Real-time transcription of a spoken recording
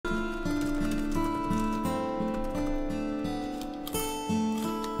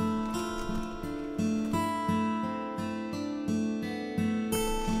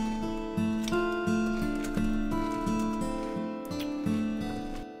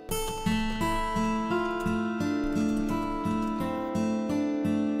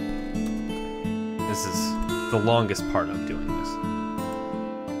This is the longest part of doing this.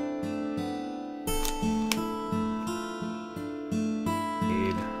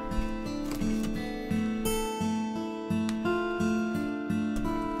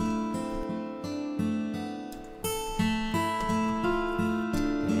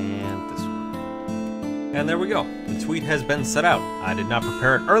 And there we go. The tweet has been set out. I did not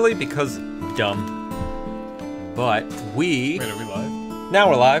prepare it early because dumb. But we... Wait, are we live? Now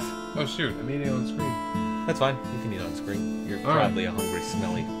we're live. Oh shoot, I'm eating on screen. That's fine. You can eat on screen. You're probably a hungry,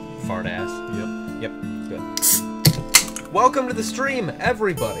 smelly fart ass. Yep. Good. Welcome to the stream,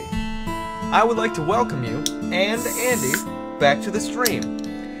 everybody. I would like to welcome you and Andy back to the stream.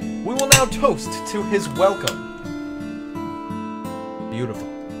 We will now toast to his welcome. Beautiful.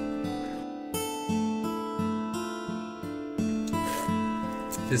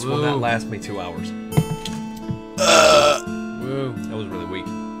 This will not last me 2 hours. Woo. That was really weak.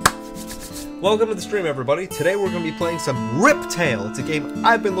 Welcome to the stream, everybody. Today we're going to be playing some Riptale. It's a game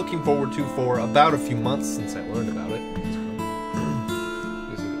I've been looking forward to for about a few months since I learned about it.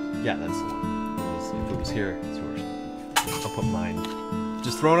 Yeah, that's the one. If it was here, it's yours. I'll put mine.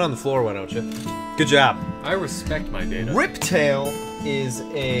 Just throw it on the floor, why don't you? Good job. I respect my data. Riptale is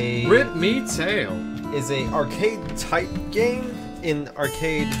a... Rip me tail. Is a arcade type game in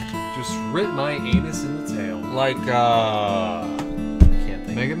arcade. Just rip my anus in the tail. Like, I can't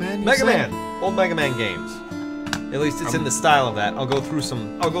think. Mega Man? Mega Man! Old Mega Man games. At least it's in the style of that. I'll go through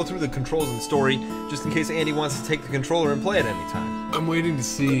the controls and the story, just in case Andy wants to take the controller and play it anytime. I'm waiting to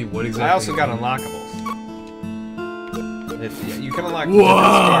see what exactly... I also got unlockables. Yeah, you can unlock Whoa! different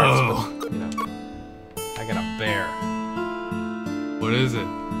stars, but, you know. I got a bear. What is it?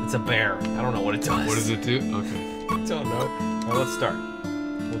 It's a bear. I don't know what it does. What does it do? Okay. I don't know. Alright, let's start.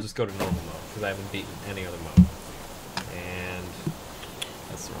 We'll just go to normal mode, because I haven't beaten any other mode. And...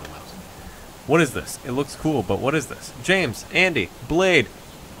 that's the wrong mouse. What is this? It looks cool, but what is this? James, Andy, Blade.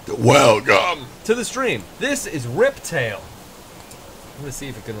 Welcome to the stream. This is Riptale. I'm gonna see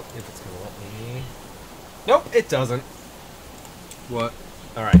if it's gonna let me... Nope, it doesn't. What?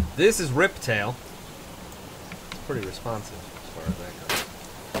 Alright, this is Riptale. It's pretty responsive as far as that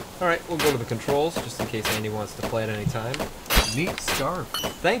goes. Alright, we'll go to the controls, just in case Andy wants to play at any time. Neat scarf.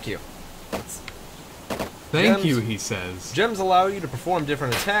 Thank you. Thank you, he says. Gems allow you to perform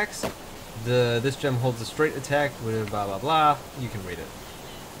different attacks. This gem holds a straight attack with blah blah blah. You can read it.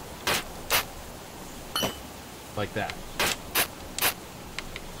 Like that.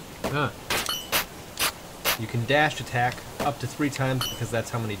 Huh. You can dash attack up to 3 times because that's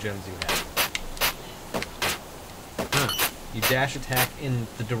how many gems you have. Huh. You dash attack in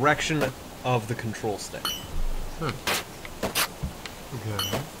the direction of the control stick. Huh. Okay.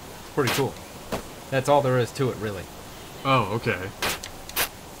 It's pretty cool. That's all there is to it, really. Oh, okay.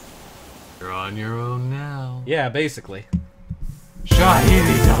 You're on your own now. Yeah, basically.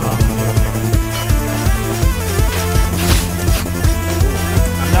 Shahidi Dog.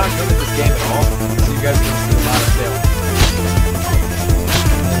 I'm not good at this game at all, so you guys are going to see a lot of failure.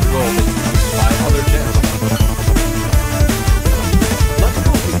 Roll by other gems. Let's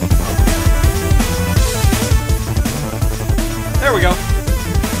go. There we go.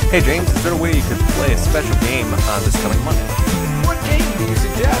 Hey James, is there a way you could play a special game on this coming Monday? What game do you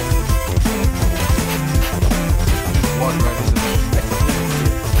suggest? Walk right into the...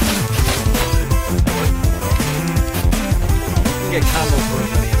 You can get combos for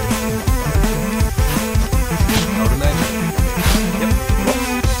any of it. Out of magic. Yep.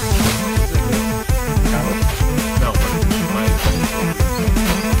 No, but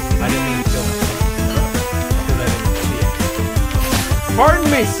I didn't mean to kill them. Because I didn't see it. Pardon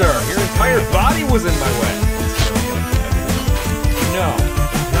me, sir! Your entire body was in my way! No.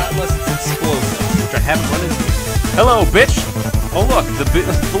 Not unless it's explosive, which I haven't run into. Hello, bitch! Oh look, the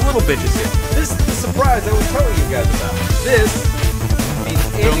little bitch is here. This is the surprise I was telling you guys about. This means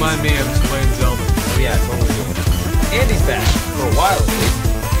Andy's... Don't mind me, I'm just playing Zelda. Oh yeah, totally doing it. Andy's back, for a while at least.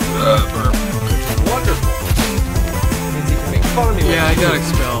 Which is wonderful. Means he can make fun of me. Yeah, I got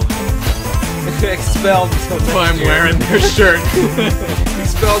expelled. Expelled until next That's why I'm year. wearing their shirt.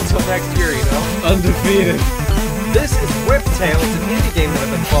 Expelled until next year, you know? Undefeated. This is Riptale. It's an indie game that I've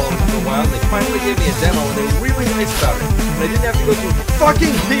been following for a while, and they finally gave me a demo, and they were really nice about it. And I didn't have to go through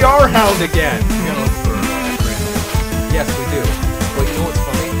fucking PR Hound again! We gotta look for Yes, we do. But you know what's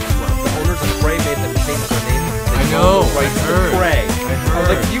funny? The owners of Prey made them change their name. I know, Right I to heard. Prey. I I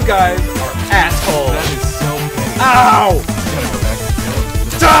was like, heard. you guys are assholes. That is so petty. Ow! We gotta go back and kill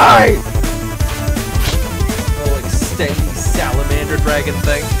it. Die! Little extended salamander dragon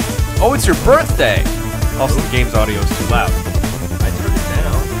thing. Oh, it's your birthday! Also, the game's audio is too loud. I turned it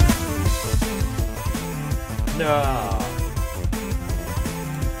down. No.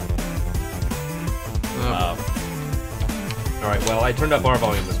 Alright, well, I turned up our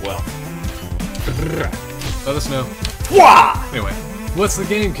volume as well. Let us know. Wah! Anyway, what's the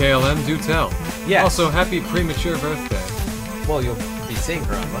game, KLM? Do tell. Yes. Also, happy premature birthday. Well, you'll be seeing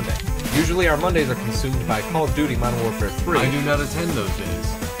her on Monday. Usually our Mondays are consumed by Call of Duty Modern Warfare 3. I do not attend those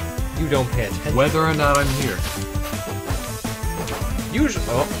days, You don't pay attention. whether or not I'm here. Usually,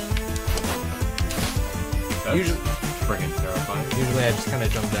 That's Usually- friggin' terrifying. usually I just kind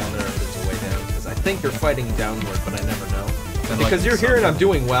of jump down there if there's a way down, because I think you're fighting downward, but I never know. Then, Because like, you're here and I'm something-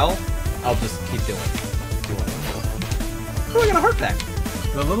 doing well, I'll just keep doing it. Oh, I got a heart back.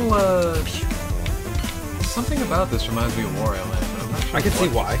 The little, something about this reminds me of Wario Land, but I'm not sure I can see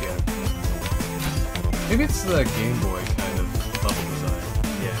what why. just yet. Maybe it's the Game Boy kind of level design.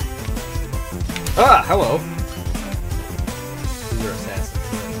 Yeah. Ah, hello. These are assassins.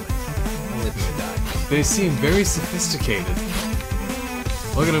 Only if you die. They seem very sophisticated.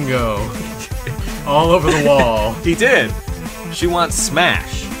 Look at him go. All over the wall. He did. She wants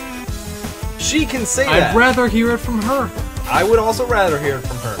Smash. She can say that. I'd rather hear it from her. I would also rather hear it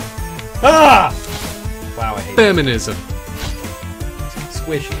from her. Ah! Wow, I hate Feminism. it.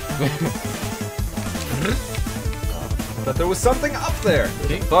 Squishy. But there was something up there.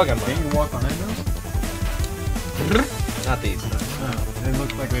 There's a bug on my. Can't you walk behind those? Not these. No. Oh, they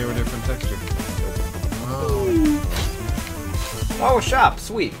looked like they were different texture. Oh, a shop.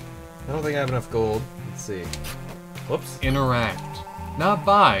 Sweet. I don't think I have enough gold. Let's see. Whoops. Interact. Not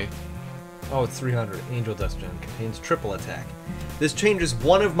buy. Oh, it's 300. Angel Dust Gem contains triple attack. This changes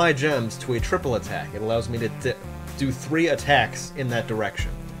one of my gems to a triple attack. It allows me to do 3 attacks in that direction.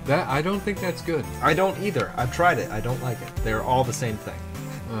 That I don't think that's good. I don't either. I've tried it. I don't like it. They're all the same thing.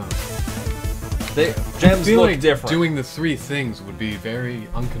 Oh. Gems I feel look like different. doing the 3 things would be very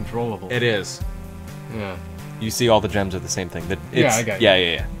uncontrollable. It is. Yeah. You see all the gems are the same thing. Yeah, I got you.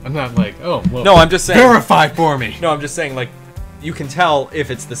 Yeah. I'm not like, oh, well. No, I'm just saying. Verify for me. No, I'm just saying, like, you can tell if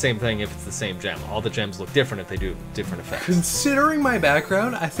it's the same thing, if it's the same gem. All the gems look different if they do different effects. Considering my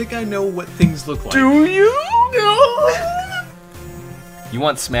background, I think I know what things look like. Do you? No. You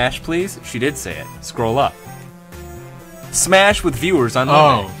want Smash, please? She did say it. Scroll up. Smash with viewers on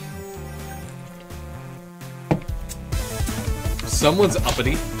Monday. Oh. Someone's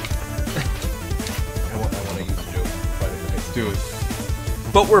uppity. I want to use a joke. Let's do it.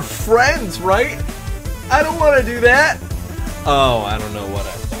 But we're friends, right? I don't want to do that. Oh, I don't know what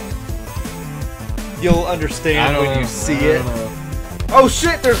I thought. You'll understand when you see it. Oh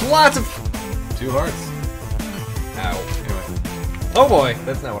shit, there's lots of... 2 hearts. Ow. Anyway. Oh boy,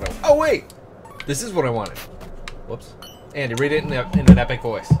 that's not what I... Oh wait! This is what I wanted. Whoops. Andy, read it in an epic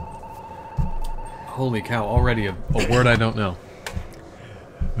voice. Holy cow, already a word I don't know.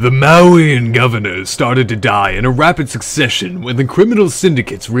 The Mauian governors started to die in a rapid succession when the criminal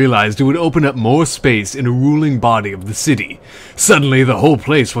syndicates realized it would open up more space in a ruling body of the city. Suddenly, the whole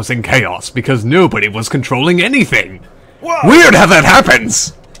place was in chaos because nobody was controlling anything. Whoa! Weird how that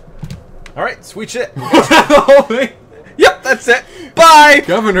happens! Alright, sweet shit. Yep, that's it. Bye!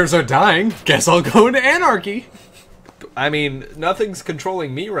 Governors are dying. Guess I'll go into anarchy. I mean, nothing's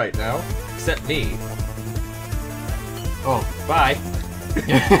controlling me right now. Except me. Oh, Bye.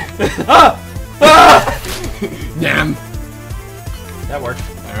 damn. That worked.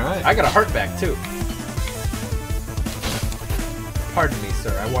 Alright. I got a heart back, too. Pardon me,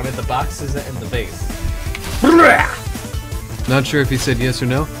 sir. I wanted the boxes and the base. Not sure if he said yes or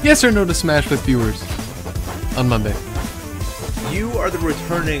no. Yes or no to Smash with viewers. On Monday. You are the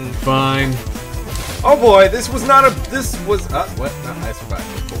returning... Fine. Oh boy, this was not a... This was... what? No, I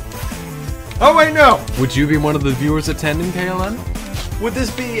survived. Cool. Oh wait, no! Would you be one of the viewers attending KLN? Would this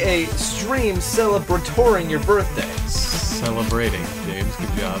be a stream celebratoring your birthday? Celebrating, James. Good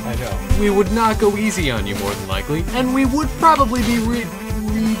job. I know. We would not go easy on you more than likely, and we would probably be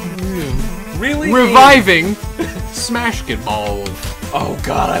Really? reviving Smashketball. Oh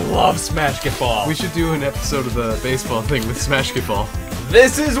god, I love Smash Get Ball. We should do an episode of the baseball thing with Smashketball.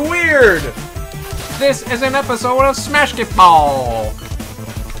 This is weird! This is an episode of Smashketball.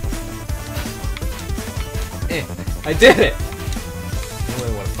 I did it! I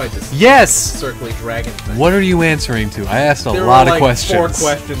really want to fight this Yes. circly dragon thing. What are you answering to? I asked a There lot were of like questions. 4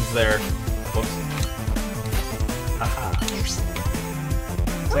 questions there. Whoops. Haha. It's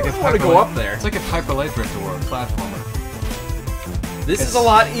like I want to go up there. It's like if Hyper Light Drifter were a platformer. This is a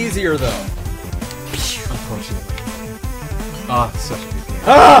lot easier though. Unfortunately. Ah, it's such a good game.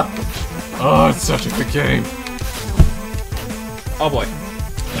 Ah! Oh, it's such a good game. Oh boy.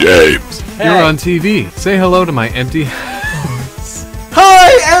 James. Hey. You're on TV. Say hello to my empty house.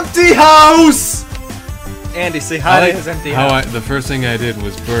 Hi, empty house! Andy, say hi to his empty house. The first thing I did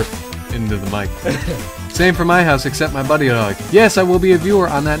was burp into the mic. Same for my house, except my buddy are like, yes, I will be a viewer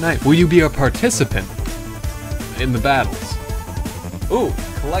on that night. Will you be a participant in the battles? Ooh,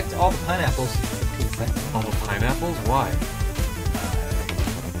 collect all the pineapples for 15 seconds. All the pineapples? Why?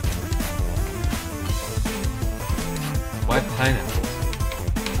 Why pineapples?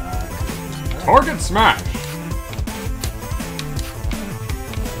 Target smash!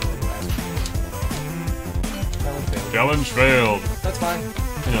 Challenge failed. That's fine.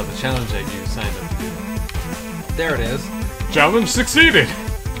 You know, the challenge that you signed up to do. There it is. Challenge succeeded!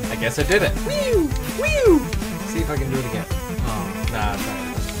 I guess I did it. Woo! Woo! See if I can do it again. Oh, nah, it's not.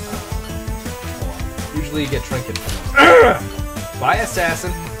 Hold on. Usually you get trinkets from those. Bye,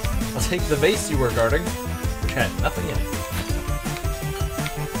 assassin. I'll take the vase you were guarding, which had nothing in it.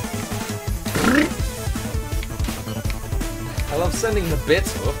 I love sending the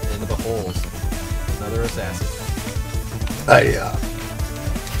bits into the holes. Another assassin.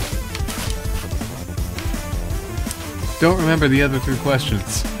 Don't remember the other 3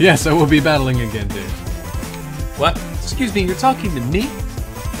 questions. Yes, I will be battling again, dude. What? Excuse me, you're talking to me?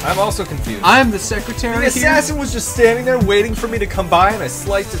 I'm also confused. I'm the secretary The assassin was just standing there waiting for me to come by, and I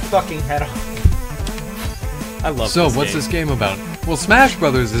sliced his fucking head off. I love So, this what's game. this game about? Well, Smash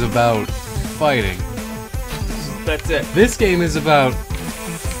Brothers is about fighting. That's it. This game is about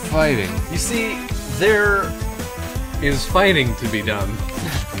fighting. You see, there Is fighting to be done.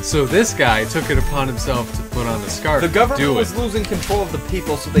 So this guy took it upon himself to put on the scarf. the government do was it. losing control of the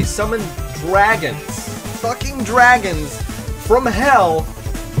people, so they summoned dragons, fucking dragons, from hell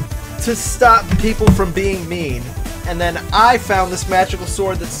to stop people from being mean. And then I found this magical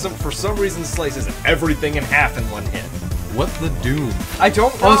sword that for some reason slices everything in half in one hit. What the doom? I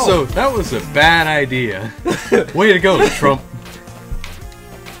don't know. Also, that was a bad idea. Way to go, Trump.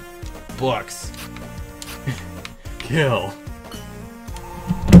 books. Kill.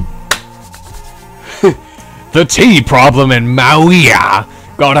 The tea problem in Mauia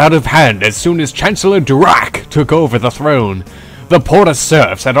got out of hand as soon as Chancellor Durack took over the throne. The Porta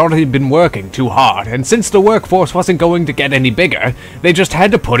Serfs had already been working too hard, and since the workforce wasn't going to get any bigger, they just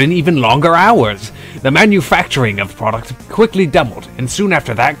had to put in even longer hours. The manufacturing of product quickly doubled, and soon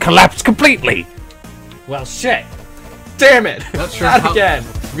after that collapsed completely. Well, shit. Damn it. Not sure Not how- again.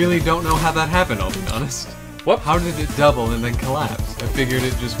 Really don't know how that happened, I'll be honest. What? How did it double and then collapse? I figured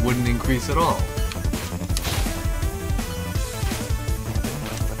it just wouldn't increase at all.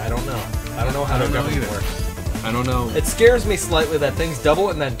 I don't know. I don't know how I the don't know government either. works. I don't know. It scares me slightly that things double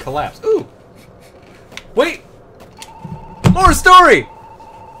and then collapse. Ooh! Wait! More story!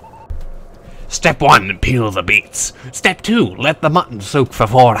 Step 1, peel the beets. Step 2, let the mutton soak for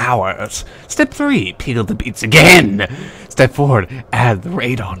 4 hours. Step 3, peel the beets again. Step 4, add the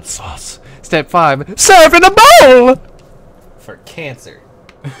radon sauce. Step 5, serve in a bowl! For cancer.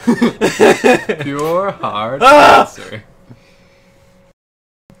 Pure hard answer.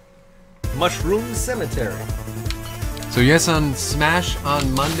 Mushroom Cemetery. So yes, on Smash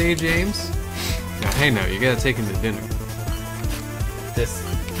on Monday, James? Now, hey now, you gotta take him to dinner. This.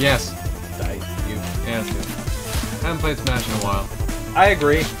 Yes. You. Yes, yes. Haven't played Smash in a while. I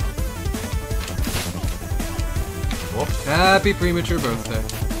agree. Happy premature birthday.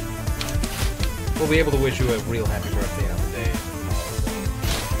 We'll be able to wish you a real happy birthday on the day.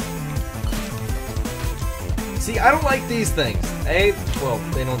 See, I don't like these things. Well,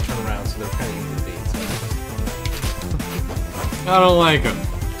 they don't turn around, so they're kind of easy to beat. I don't like them.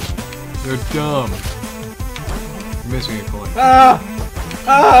 They're dumb. You're missing a coin.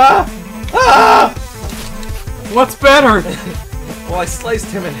 What's better? Well, I sliced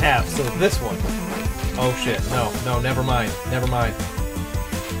him in half, so this one. Oh shit, no, never mind. Never mind.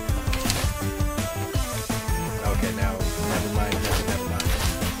 Okay, now, never mind.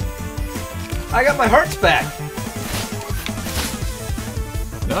 I got my hearts back!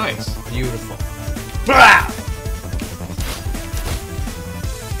 Nice. Beautiful. Blah!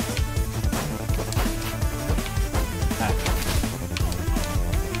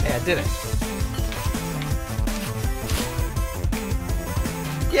 Hey, I did it.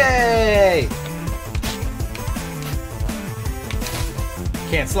 Yay!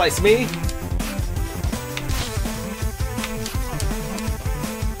 Can't slice me.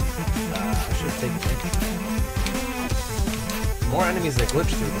 I should have taken it. The more enemies that glitch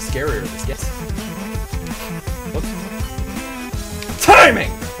through, the scarier this gets. Whoops.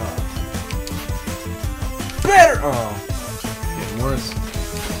 Timing! Better! Oh. Getting worse.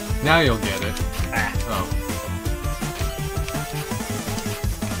 Now you'll get it. Oh.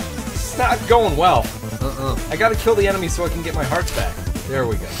 It's not going well. Uh-uh. I gotta kill the enemy so I can get my hearts back. There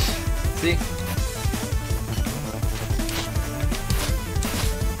we go. See?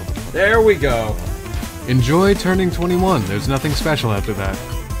 There we go. Enjoy turning 21. There's nothing special after that.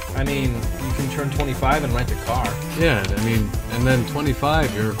 I mean, you can turn 25 and rent a car. Yeah, I mean, and then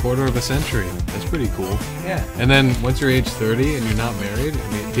 25, you're a quarter of a century. That's pretty cool. Yeah. And then once you're age 30 and you're not married,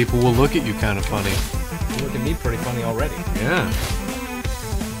 I mean, people will look at you kind of funny. You look at me pretty funny already. Yeah.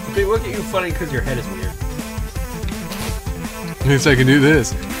 They look at you funny because your head is weird. At least I can do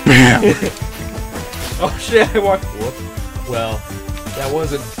this. Oh shit, I walked. Whoop. Well, that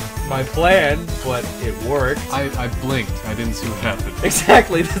wasn't my plan, but it worked. I blinked. I didn't see what happened.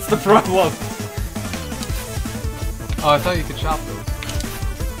 Exactly, that's the problem. Oh, I thought you could chop those.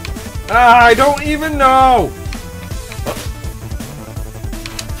 Ah, I don't even know!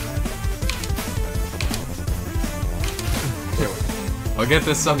 There we go. I'll get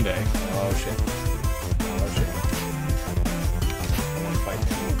this someday. Oh shit. Oh shit. I want to fight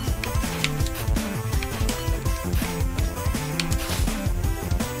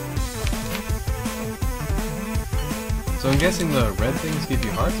So I'm guessing the red things give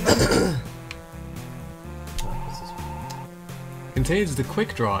you hearts? Contains the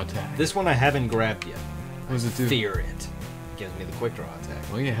quick draw attack. This one I haven't grabbed yet. What does it do? Fear it. Gives me the quick draw attack.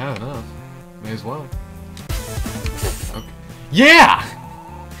 Well, you have enough. May as well. Okay. Yeah!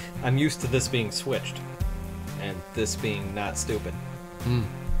 I'm used to this being switched. And this being not stupid. Hmm.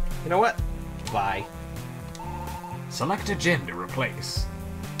 You know what? Bye. Select a gem to replace.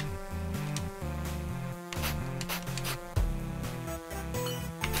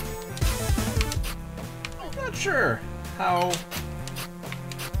 I'm not sure how...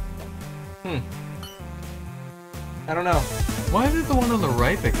 I don't know. Why is it the one on the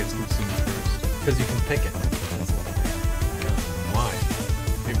right that gets consumed first? Because you can pick it. Why?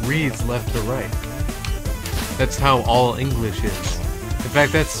 It reads left to right. That's how all English is. In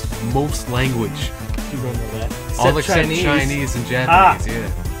fact, that's most language. You don't know that. All except Chinese and Japanese, yeah.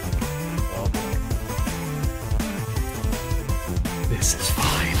 This is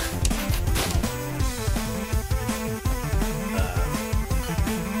fine.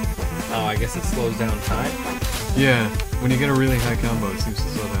 Oh, I guess it slows down time? Yeah, when you get a really high combo, it seems to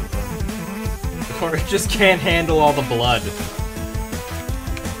slow down time. Or it just can't handle all the blood.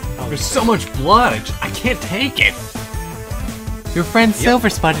 There's so much blood, I can't take it! Your friend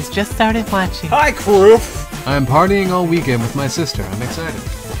Silverspot has just started watching. Hi, Kroof! I'm partying all weekend with my sister, I'm excited.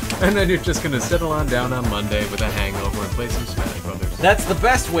 And then you're just gonna settle on down on Monday with a hangover and play some Smash Brothers. That's the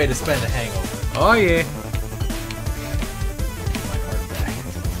best way to spend a hangover. Oh yeah. My heart back.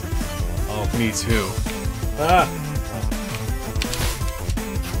 Oh, me too.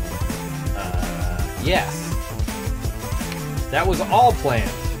 Yes. That was all planned.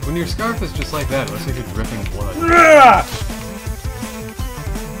 When your scarf is just like that, it looks like you're dripping blood.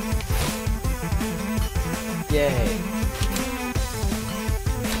 Yay.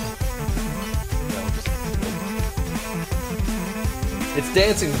 It's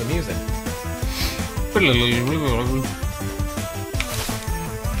dancing to the music.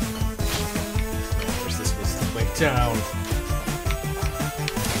 Of course, this was the way down.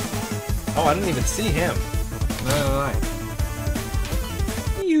 Oh, I didn't even see him. No.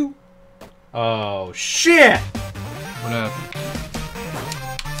 You. Oh, shit! What happened?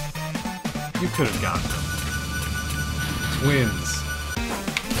 You could have gotten them. Twins.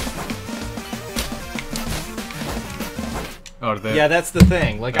 Oh, they... Yeah, that's the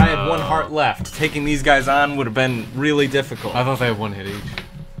thing. Like, I had one heart left. Taking these guys on would have been really difficult. I thought they had one hit each.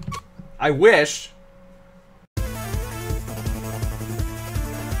 I wish.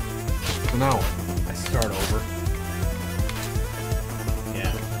 So now, I start over.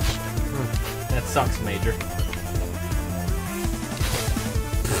 Yeah. That sucks, Major.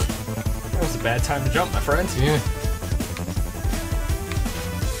 That was a bad time to jump, my friend. yeah.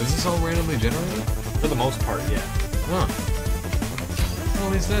 Is this all randomly generated? For the most part, yeah. Huh. Well,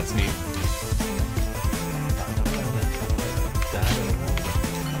 at least that's neat.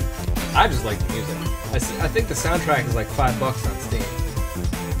 I just like the music. I think the soundtrack is like $5 on Steam.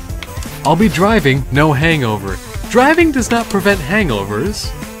 I'll be driving, no hangover. Driving does not prevent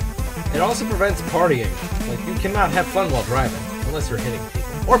hangovers. It also prevents partying. Like, you cannot have fun while driving, unless you're hitting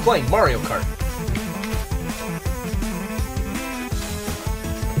people. Or playing Mario Kart.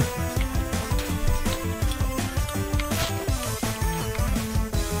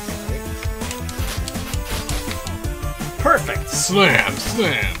 Perfect! Slam,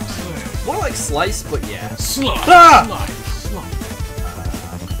 slam, slam. More like slice, but yeah. Slide, Ah! slide,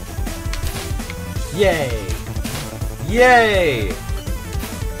 slide. Yay! Yay!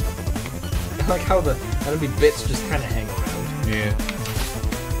 I like how the enemy bits just kind of hang around. Yeah.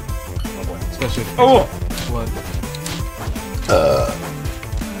 Oh boy. Especially if Oh! blood.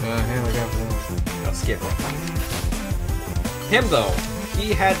 Hey, look out for that. I'll skip it. Him, though,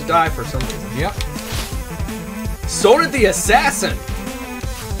 he had to die for some reason. Yep. So did the assassin!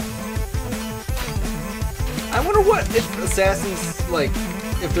 I wonder what if assassins, like,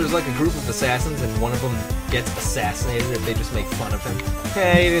 if there's like a group of assassins and one of them gets assassinated, if they just make fun of him.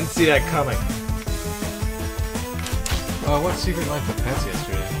 Hey, you didn't see that coming. What Secret Life of Pets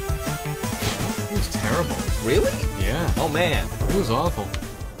yesterday? It was terrible. Really? Yeah. Oh man. It was awful.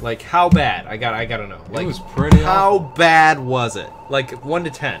 Like, how bad? I gotta know. Like, It was pretty how awful. bad was it? Like, 1 to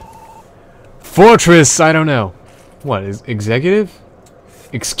 10. Fortress, I don't know. What, is executive?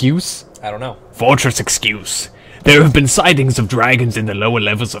 Excuse? I don't know. Fortress excuse. There have been sightings of dragons in the lower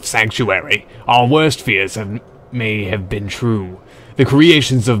levels of Sanctuary. Our worst fears may have been true. The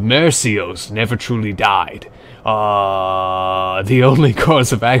creations of Mercios never truly died. The only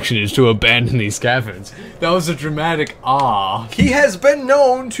course of action is to abandon these caverns. That was a dramatic ah. He has been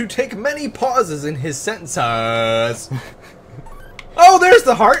known to take many pauses in his sentences. Oh, there's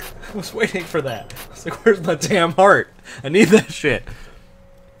the heart! I was waiting for that. I was like, where's my damn heart? I need that shit.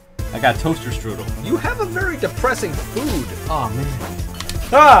 I got toaster strudel. You have a very depressing food. Oh man.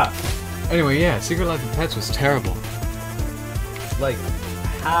 Ah! Anyway, yeah, Secret Life of Pets was terrible. Like,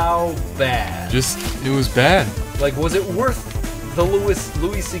 how bad? It was bad. Like, was it worth the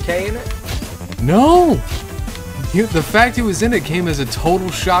Louis C.K. in it? No! The fact he was in it came as a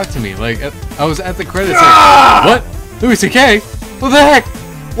total shock to me. Like, I was at the credits like, what? Louis C.K.? What the heck?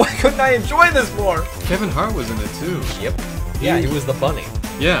 Why couldn't I enjoy this more? Kevin Hart was in it too. Yep. Yeah, he was the bunny.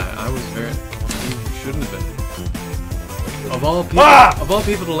 Yeah, I was very... He shouldn't have been. Of all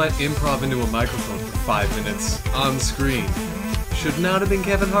people to let improv into a microphone for 5 minutes on screen, should not have been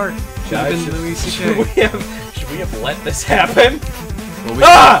Kevin Hart. Should have been Louis C.K. Should we have let this happen? Well,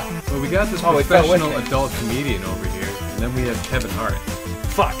 we got this Oh, it fell with professional me. adult comedian over here, and then we have Kevin Hart.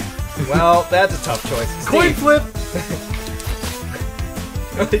 Fuck. Well, that's a tough choice. Coin Steve. flip!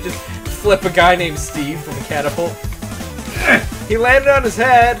 They just flip a guy named Steve from a catapult. He landed on his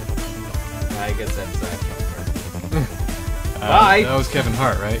head. I guess that's Kevin Hart. Bye. That was Kevin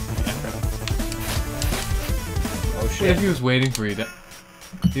Hart, right? Oh What shit. if he was waiting for you to...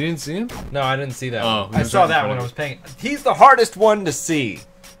 You didn't see him? No, I didn't see that. Oh, one. he I was saw right in that front when of I you. was paying. He's the hardest one to see.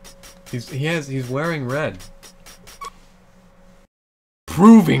 He's wearing red.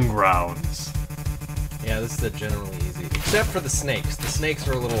 Proving grounds. Yeah, this is generally easy, except for the snakes. The snakes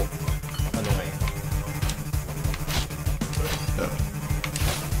are a little annoying.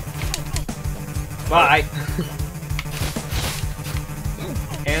 Bye.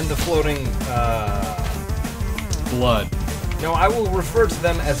 And the floating. Blood. No, I will refer to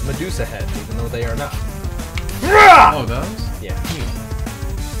them as Medusa heads, even though they are not. Oh, those? Yeah.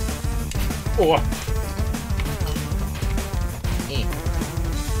 Oh.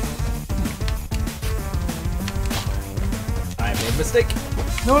 I made a mistake.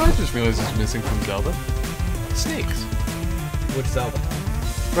 No, I just realized is missing from Zelda. Snakes. Which Zelda?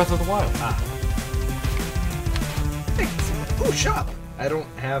 Breath of the Wild. Ooh, shop. I don't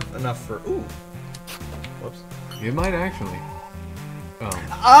have enough for ooh. Whoops. You might actually. Oh.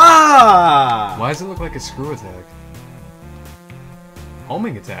 Ah! Why does it look like a screw attack?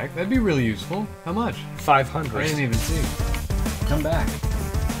 Homing attack? That'd be really useful. How much? 500. I didn't even see. Come back.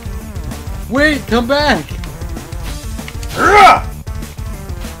 Wait, come back!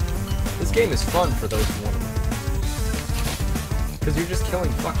 This game is fun for those who want to. Because you're just killing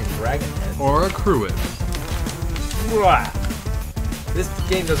fucking dragon heads. Or accrue it. This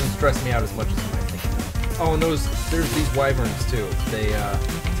game doesn't stress me out as much as you might think. Oh, and there's these wyverns too. They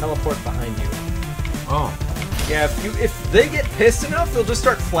teleport behind you. Oh. Yeah, if they get pissed enough, they'll just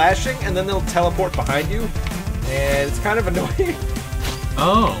start flashing, and then they'll teleport behind you, and it's kind of annoying.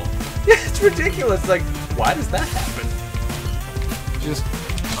 Oh. Yeah, it's ridiculous. Like, why does that happen? Just.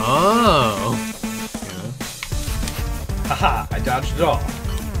 Oh. Haha, I dodged it all.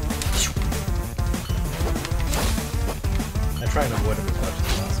 I try and avoid them as much as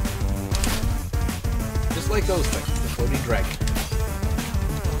possible. Just like those things, the floating dragon.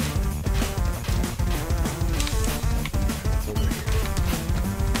 It's over here.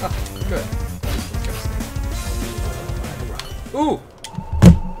 Oh, good. Ooh!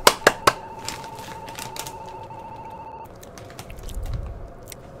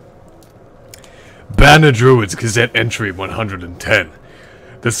 Banner Druids Gazette entry 110.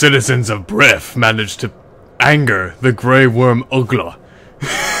 The citizens of Bref managed to anger the Grey Worm Ugla.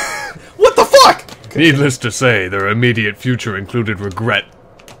 What the fuck?! Needless to say, their immediate future included regret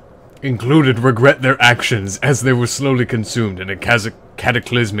their actions as they were slowly consumed in a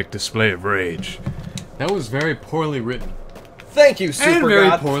cataclysmic display of rage. That was very poorly written. Thank you, And Super very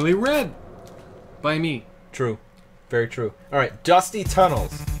God. poorly read. By me. True. Very true. Alright, dusty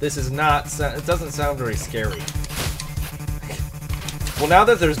tunnels. This is not... It doesn't sound very scary. Well, now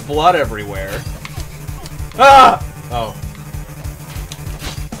that there's blood everywhere... Ah! Oh.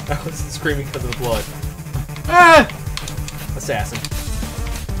 I was screaming because of the blood. Ah! Assassin.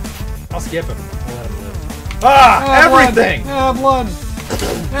 I'll skip him. I'll let him live. Ah! Everything! Blood.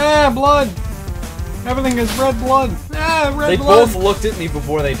 Blood. Everything is red blood. Red They blood. both looked at me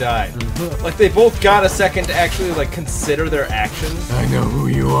before they died. Like, they both got a second to actually, like, consider their actions. I know who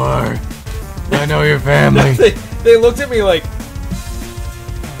you are. I know your family. They looked at me like...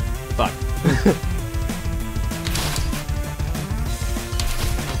 Fuck.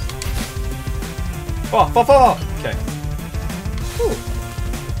 Fall. Okay. Ooh.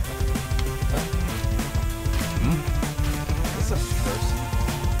 What's up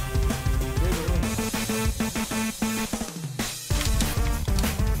first?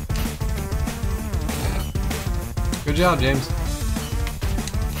 Good job, James.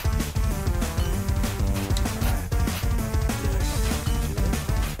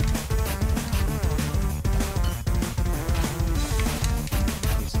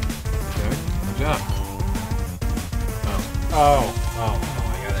 Okay, good job. Oh,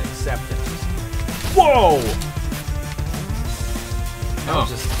 I gotta accept it. Whoa! I was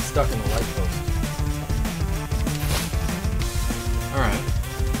just stuck in the light post. Alright.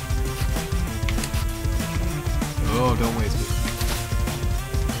 Oh, don't waste it.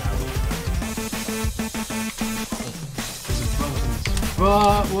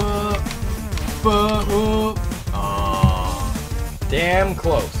 Damn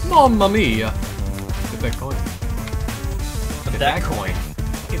close. Mamma mia! Get that coin. Get that coin.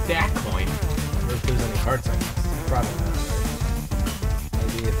 Get that coin. I wonder if there's any hearts on this. Probably not, right?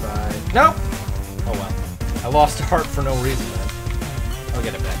 Maybe if I... Nope! Oh well. I lost a heart for no reason then. I'll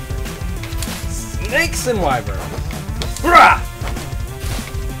get it back. Snakes and wyverns! Hurrah!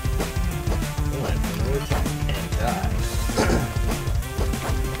 And die.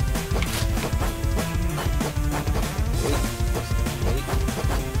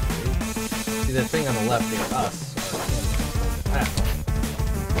 See that thing on the left there, us.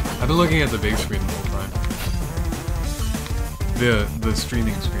 I've been looking at the big screen the whole time. The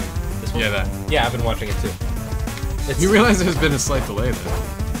streaming screen. This one? Yeah, that. Yeah, I've been watching it too. It's, You realize there's been a slight delay there.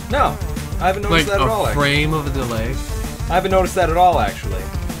 No, I haven't noticed Like that at all. a frame of a delay. I haven't noticed that at all, actually.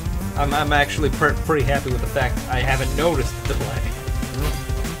 I'm actually pretty happy with the fact I haven't noticed the delay.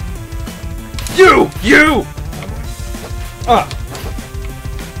 You!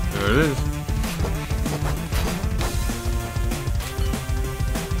 There it is.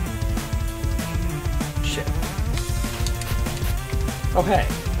 Shit. Okay.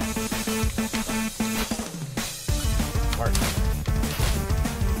 Mark.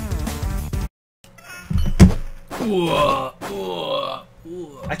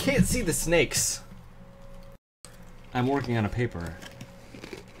 I can't see the snakes. I'm working on a paper.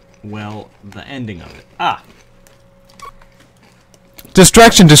 Well, the ending of it. Ah!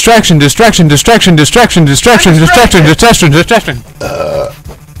 Distraction.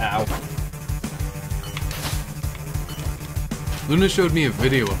 Ow. Luna showed me a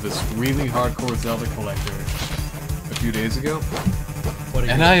video of this really hardcore Zelda collector a few days ago, What are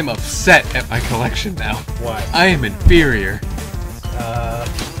you and I am upset at my collection now. Why? I am inferior.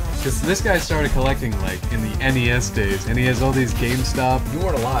 Because this guy started collecting, like, in the NES days, and he has all these GameStop You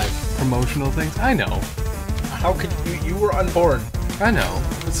weren't alive. promotional things. I know. How could you were unborn. I know.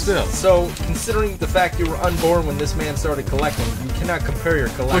 But still. So, considering the fact you were unborn when this man started collecting, you cannot compare your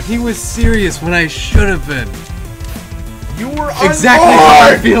But collection. he was serious when I should have been. You were unborn! Exactly how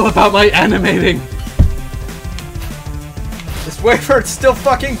I feel about my animating. This wafer's still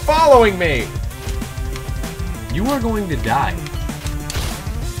fucking following me! You are going to die.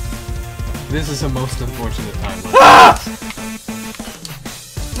 This is a most unfortunate time. Ah!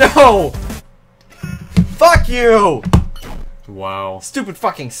 No! Fuck you! Wow. Stupid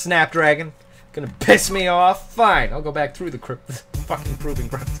fucking Snapdragon. Gonna piss me off? Fine, I'll go back through the fucking proving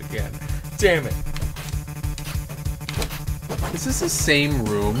grounds again. Damn it. Is this the same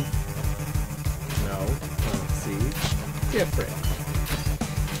room? No. Let's see. Different.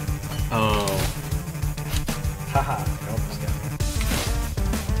 Oh. Haha. I almost got it.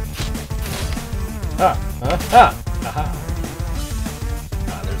 Aha.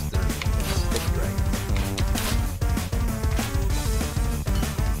 Ah, there's big dragon.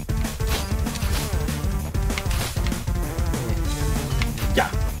 Yeah.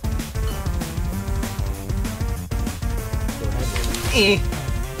 Go ahead.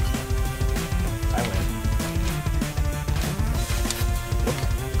 I win.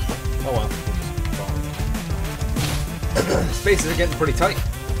 spaces are getting pretty tight.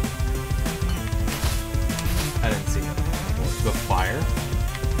 I didn't see it. The fire?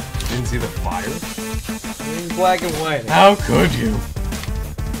 You didn't see the fire? It's black and white. How could you?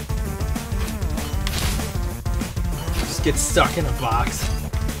 Just get stuck in a box.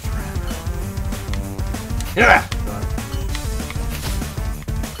 Yeah.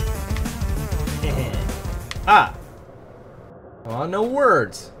 Ah. Oh, no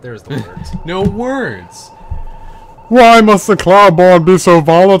words. There's the words. No words. Why must the cloudborn be so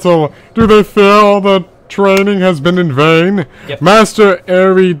volatile? Do they feel that training has been in vain? Yep. Master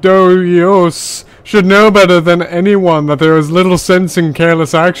Eridoios should know better than anyone that there is little sense in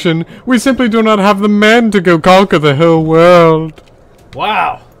careless action. We simply do not have the men to go conquer the whole world.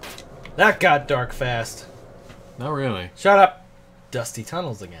 Wow. That got dark fast. Not really. Shut up. Dusty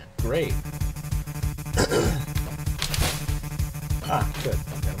tunnels again. Great. Ah, good.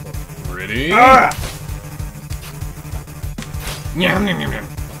 Ready? Ah! Nyam, nyam, nyam, nyam.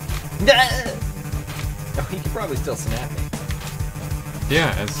 Oh, he can probably still snap me.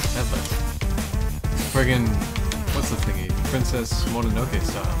 Yeah, as headless. Friggin' what's the thingy? Princess Mononoke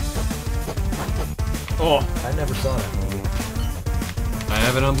style. Oh, I never saw that movie. I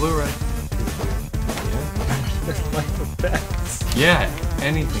have it on Blu-ray. It's like the best. Yeah,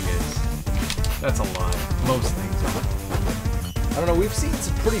 anything is. That's a lie. Most things are. I don't know, we've seen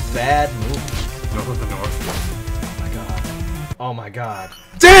some pretty bad movies. North of the North. Oh my god. Oh my god.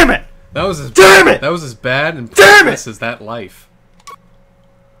 Damn it! That was as Damn it! That was as bad and Damn pointless as that life.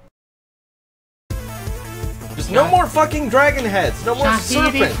 There's no more fucking dragon heads. No more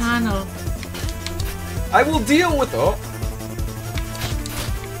serpents. I will deal with oh.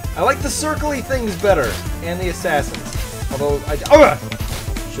 I like the circly things better and the assassins. Although I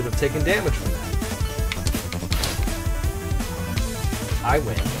should have taken damage from that. I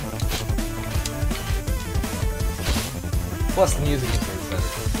win. Plus the music is better.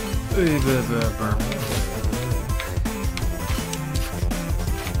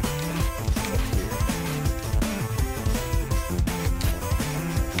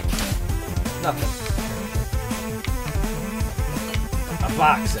 Nothing. A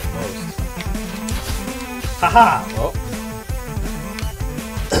box at most. Haha! Oh.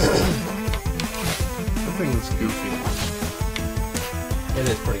 That thing was goofy. It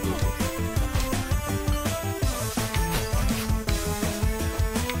is pretty goofy.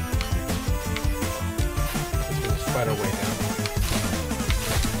 Let's fight our way down.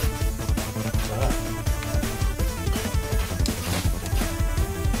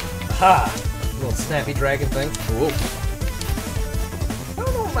 Aha! Little snappy dragon thing. Whoa. I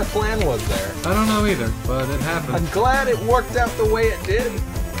don't know what my plan was there. I don't know either, but it happened. I'm glad it worked out the way it did.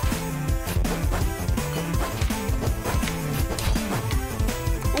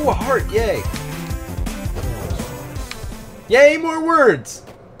 Ooh, a heart, yay. Yay, more words!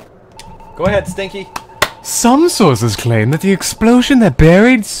 Go ahead, Stinky. Some sources claim that the explosion that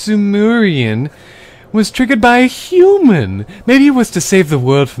buried Sumerian was triggered by a human. Maybe it was to save the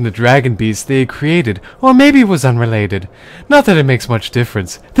world from the dragon beasts they had created, or maybe it was unrelated. Not that it makes much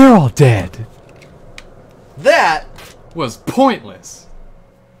difference. They're all dead. That Was pointless.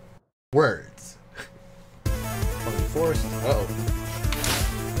 words. Funky forest. Uh-oh.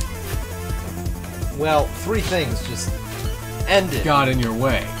 Well, three things just ended. Got in your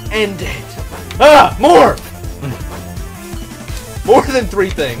way. End it. Ah! More! More than three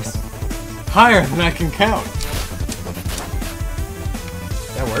things. Higher than I can count.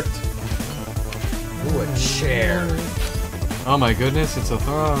 That worked. Ooh, a chair. Oh my goodness, it's a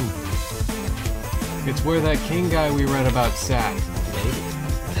throne. It's where that king guy we read about sat. Maybe.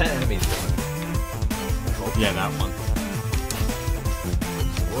 That means Yeah, that one.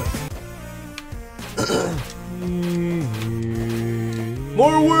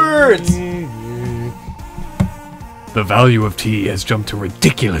 more words! The value of tea has jumped to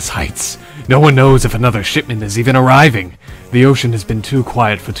ridiculous heights. No one knows if another shipment is even arriving. The ocean has been too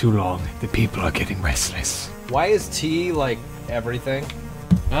quiet for too long. The people are getting restless. Why is tea like everything?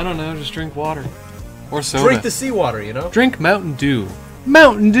 I don't know, just drink water. Or soda. Drink the seawater, you know? Drink Mountain Dew.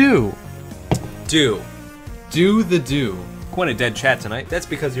 Mountain Dew! Do. Do the dew. Quite a dead chat tonight. That's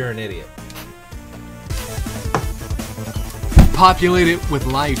because you're an idiot. Populate it with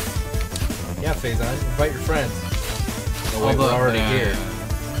life. Yeah, Faison, invite your friends. Oh wait, Although, we're already yeah, here.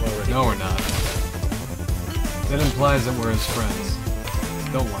 yeah. We're already No, here. we're not. That implies that we're his friends.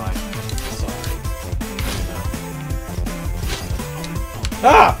 Don't lie. Sorry. No.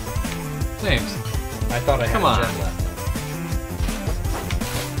 Ah! James. I thought I had Come a on. gem left.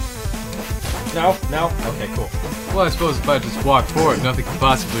 No, no. Okay, cool. Well, I suppose if I just walk forward, nothing could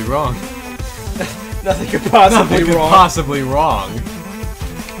possibly be wrong. Nothing could possibly Nothing wrong. possibly wrong.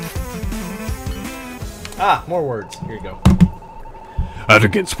 Ah, more words. Here you go.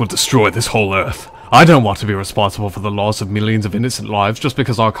 Arrogance will destroy this whole earth. I don't want to be responsible for the loss of millions of innocent lives just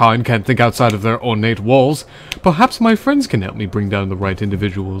because our kind can't think outside of their ornate walls. Perhaps my friends can help me bring down the right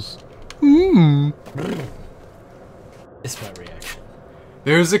individuals. It's my reaction.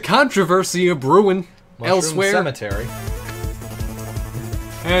 There's a controversy a brewing Mushroom elsewhere. Cemetery.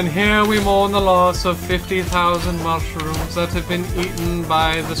 And here we mourn the loss of 50,000 mushrooms that have been eaten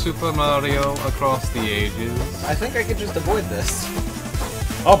by the Super Mario across the ages. I think I could just avoid this.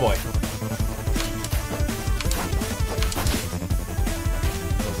 Oh boy.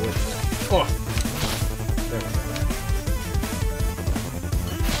 Oh. There we go.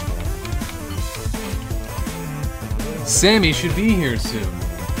 Sammy should be here soon.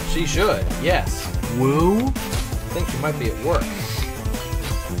 She should, yes. Woo? I think she might be at work.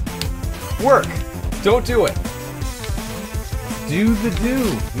 Work! Don't do it! Do the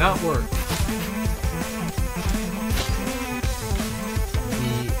do, not work.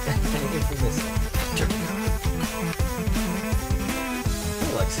 The infamous jerk. I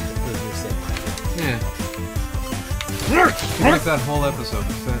like the new Sam. Yeah. Like that whole episode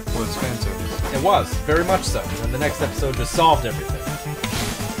was fan service. It was, very much so. And the next episode just solved everything.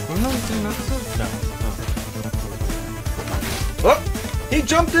 Wasn't that the same episode? No. Oh! He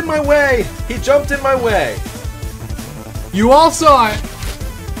jumped in my way! He jumped in my way! You all saw it!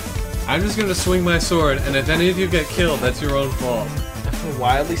 I'm just gonna swing my sword, and if any of you get killed, that's your own fault.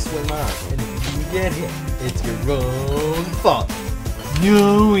 Wildly swing mine. And if you get hit, it's your own fault.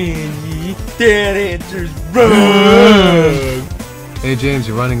 No, Andy. That answer's wrong! Hey, James,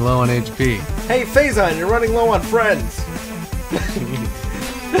 you're running low on HP. Hey, Phazon, you're running low on friends.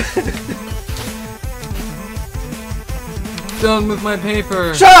 Done with my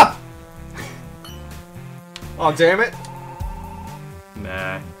paper. Shut up! Oh, damn it.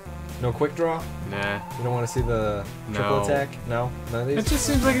 Nah. No quick draw? Nah. You don't want to see the triple No. attack? No? None of It these? just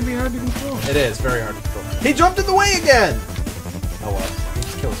seems like it'd be hard to control. It is very hard to control. He jumped in the way again! Oh well. He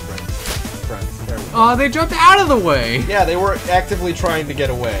just kills friends. Friends. There we go. Oh, they jumped out of the way! Yeah, they were actively trying to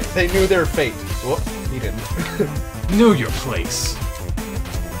get away. They knew their fate. Whoop, he didn't. Know your place.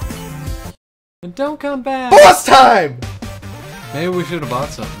 And don't come back. Boss time! Maybe we should have bought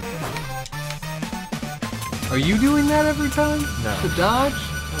something. Are you doing that every time? No. The dodge?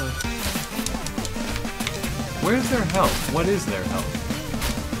 Where's their health? What is their health?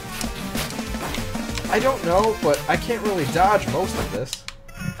 I don't know, but I can't really dodge most of this.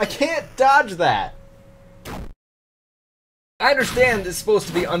 I can't dodge that! I understand it's supposed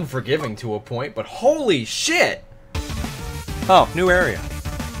to be unforgiving to a point, but holy shit! Oh, new area.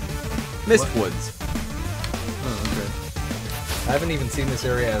 Mistwoods. Oh, okay. I haven't even seen this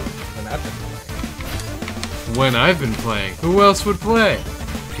area when I've been playing. When I've been playing. Who else would play?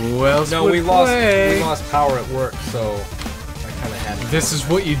 Who else No, would we play? lost power at work, so I kind of had to. This is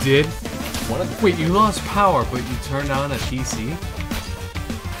what you did? one of the Wait, you lost power, but you turned on a PC? Yeah.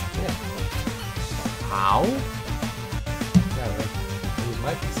 How? Yeah, I use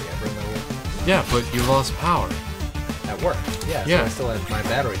my PC. I bring my work Yeah, but you lost power. at work. Yeah, Yeah. so I still have my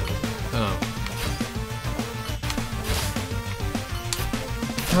battery. Oh.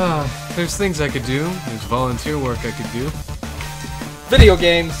 There's things I could do. There's volunteer work I could do. Video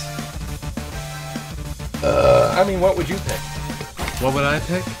games. I mean, what would you pick? What would I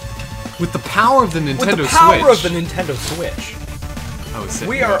pick? With the power of the Nintendo With the power Switch. of the Nintendo Switch. I was setting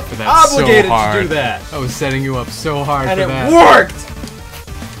We you are up for that obligated so hard. to do that. I was setting you up so hard And for it that. worked!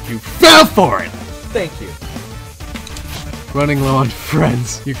 You fell for it! Thank you. Running low on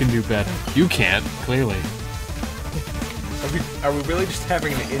friends. You can do better. You can't, clearly. Are we really just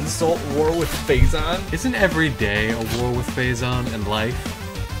having an insult war with Phazon? Isn't every day a war with Phazon and life?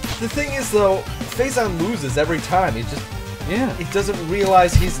 The thing is, though, Phazon loses every time. He Yeah. doesn't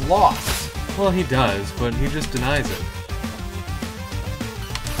realize he's lost. Well, he does, but he just denies it.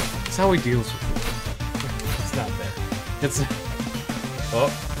 That's how he deals with it. It's not there. It's Oh,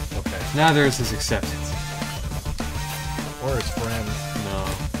 okay. neither is his acceptance. Or his friend.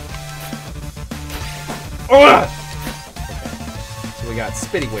 No. Okay. So we got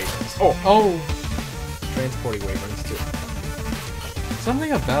Spitty Wyverns. Oh, Transporty Wyverns, too.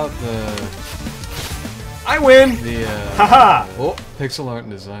 something about the I win! Haha! Oh, pixel art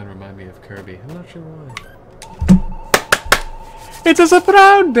and design remind me of Kirby. I'm not sure why. It is a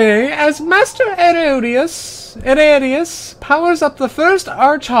proud day as Master Erodius powers up the first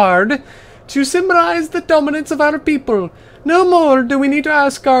Archard to symbolize the dominance of our people. No more do we need to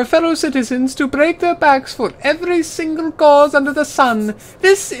ask our fellow citizens to break their backs for every single cause under the sun.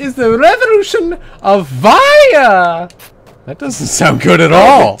 This is the revolution of fire! That doesn't sound good at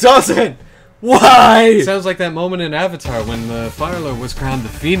all. It doesn't! Why? It sounds like that moment in Avatar when the Fire Lord was crowned the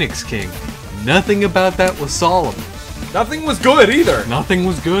Phoenix King. Nothing about that was solemn. Nothing was good either. Nothing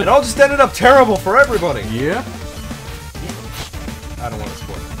was good. It all just ended up terrible for everybody. Yeah. I don't want to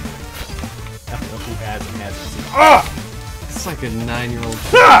spoil it. I don't know who has and hasn't seen it. Ah! It's like a 9-year-old.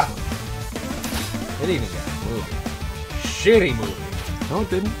 Ah! It even got a movie. Shitty movie. No, it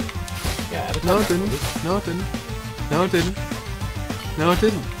didn't. Yeah, No, it didn't. No, it didn't. No, it didn't. No, it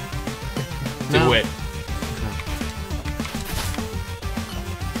didn't. Do it.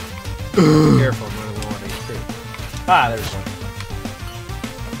 Careful, I'm running low on HP. Ah, there's one.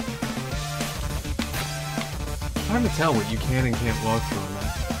 It's hard to tell what you can and can't walk through on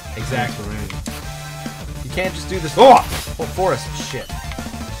that. Exactly. Terrain. You can't just do this. Oh! Whole forest of shit.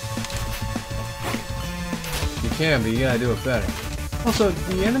 You can, but you gotta do it better. Also,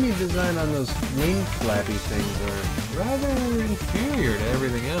 the enemy design on those wing flappy things are rather inferior to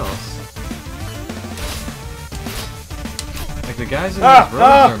everything else. Like the guys in these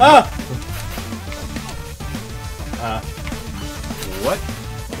roads are... What?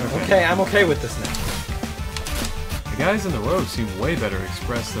 Okay, I'm okay with this now. The guys in the road seem way better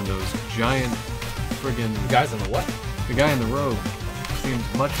expressed than those giant friggin... You guys in the what? The guy in the robe seems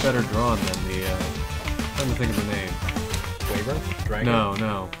much better drawn than the, trying to think of the name. Wyvern? Dragon?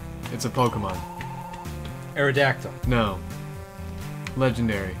 No. It's a Pokemon. Aerodactyl. No.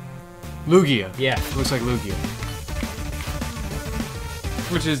 Legendary. Lugia. Yeah. Looks like Lugia.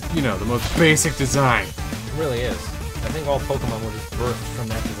 Which is, you know, the most basic design. It really is. I think all Pokemon were just birthed from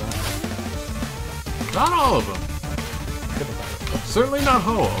that design. Not all of them. Certainly not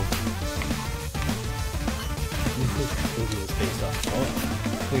Ho-Oh. Lugia was based off. Oh,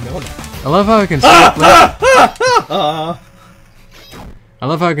 we know that. I love how I can stay up late. I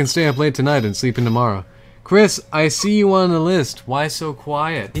love how I can stay up late tonight and sleep in tomorrow. Chris, I see you on the list. Why so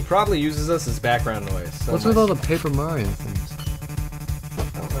quiet? He probably uses us as background noise. So What's with all the Paper Mario things?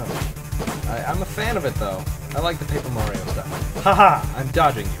 I don't know. I'm a fan of it though. I like the Paper Mario stuff. Haha! I'm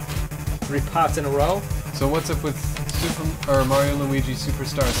dodging you. 3 pots in a row. So what's up with Mario and Luigi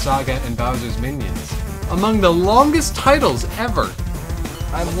Superstar Saga and Bowser's Minions? Among the longest titles ever.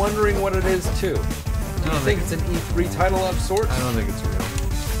 I'm wondering what it is too. Do you think it's an E3 title of sorts? I don't think it's real.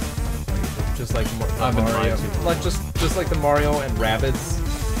 Just like I've been Mario, lied to. like just like the Mario and Rabbids,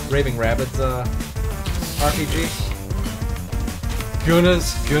 Raving Rabbids RPG. Gonna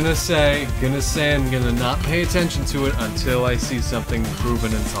say I'm gonna not pay attention to it until I see something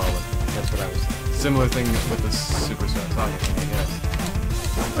proven and solid. That's what I was thinking. Similar thing with the Superstar Saga thing, I guess.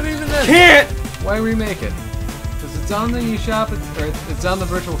 But even then, Can't! why remake it? Because it's on the eShop, or it's on the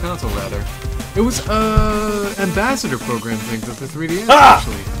Virtual Console rather. It was ambassador program thing with the 3DS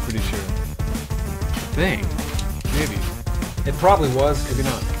actually, I'm pretty sure. I think. Maybe. It probably was. Maybe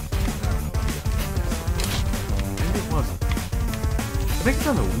not. Maybe it wasn't. I think it's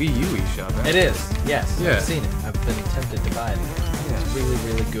on the Wii U eShop, right? It is. Yes. Yeah. I've seen it. I've been tempted to buy it again. Yeah. It's really,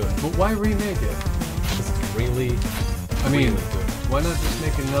 really good. But why remake it? It's really, I mean, really good. why not just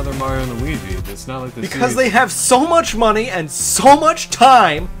make another Mario and Luigi? It's not like the Because series. they have so much money and so much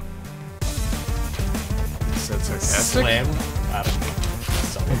time. Is that sarcastic? Slam. I don't know.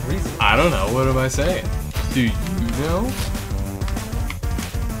 Some reason. I don't know. What am I saying? Do you know?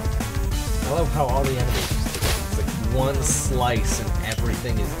 I love how all the enemies it's like one slice and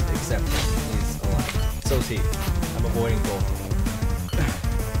everything is except he's alive. So's he. I'm avoiding both of them.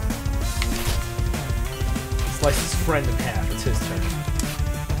 Slice his friend in half. It's his turn.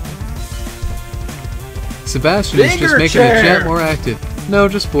 Sebastian is just Bigger making the chair! chat more active. No,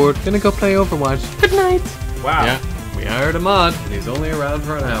 just bored. Gonna go play Overwatch. Good night. Wow. Yeah. We hired a mod, and he's only around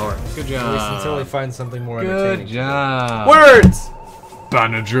for an hour. Good At least until he job. finds something more Good entertaining. job. Words!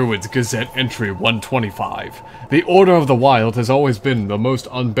 Banner Druids Gazette Entry 125. The Order of the Wild has always been the most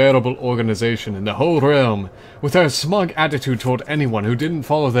unbearable organization in the whole realm, with their smug attitude toward anyone who didn't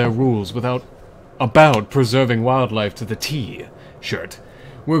follow their rules about preserving wildlife to the T. Shirt.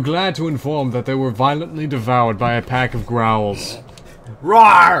 We're glad to inform that they were violently devoured by a pack of growls.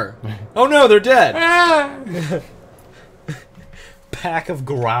 Roar! Oh no, they're dead! Pack of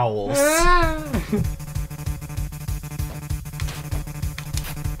growls.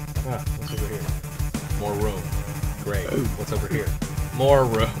 What's over here? More room. Great. What's over here? More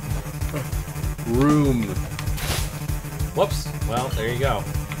room. Room. Whoops. Well, there you go.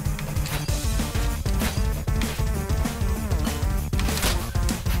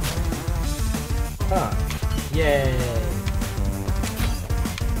 Huh. Yay.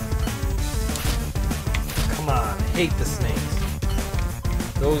 Come on, I hate the snakes.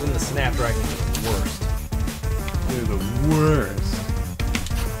 Those in the Snapdragon are the worst. They're the worst.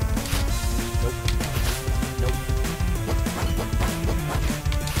 Nope. Nope.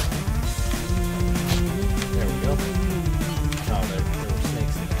 There we go. Oh, there were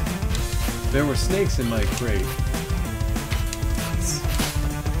snakes in there. There were snakes in my crate.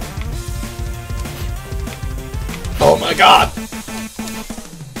 Oh my god!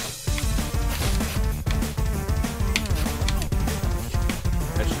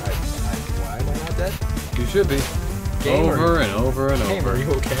 Why am I not dead? You should be. Game, Over and over and Game, over. are you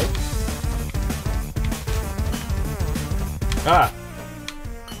okay? Ah!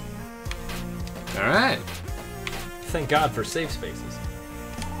 Alright. Thank God for safe spaces.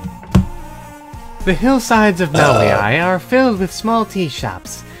 The hillsides of Maui are filled with small tea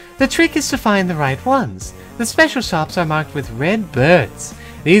shops. The trick is to find the right ones. The special shops are marked with red birds.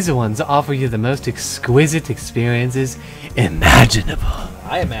 These are ones that offer you the most exquisite experiences imaginable.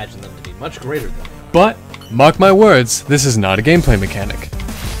 I imagine them to be much greater than they are. But, mark my words, this is not a gameplay mechanic.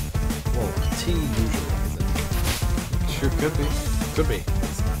 Well, tea usually isn't. Sure could be. Could be.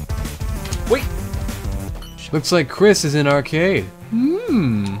 It's not. Wait! Looks like Chris is in arcade.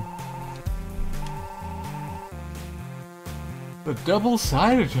 The double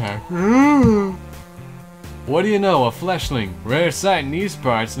side attack. What do you know, a fleshling? Rare sight in these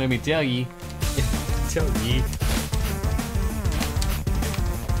parts, let me tell ye. Tell ye.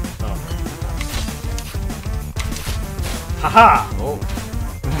 Oh. Haha! Oh.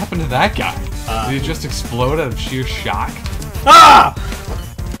 What happened to that guy? Did he just explode out of sheer shock? Ah!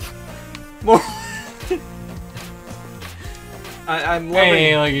 More. I'm loving.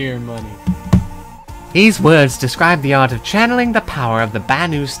 Hey, look at your money. These words describe the art of channeling the power of the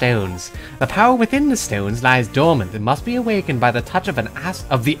Banu stones. The power within the stones lies dormant and must be awakened by the touch of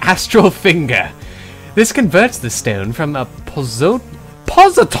the astral finger. This converts the stone from a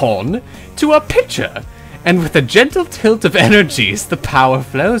positon to a pitcher, and with a gentle tilt of energies, the power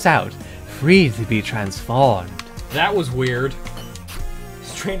flows out, free to be transformed. That was weird.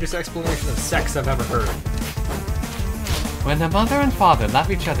 Strangest explanation of sex I've ever heard. When the mother and father love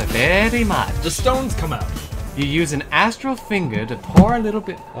each other very much, The stones come out. you use an astral finger to pour a little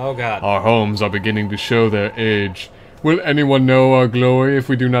bit. Oh god. Our homes are beginning to show their age. Will anyone know our glory if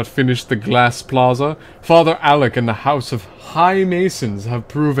we do not finish the glass plaza? Father Alec and the House of High Masons have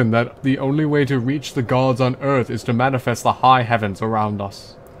proven that the only way to reach the gods on earth is to manifest the high heavens around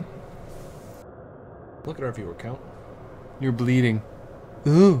us. Look at our viewer count. You're bleeding.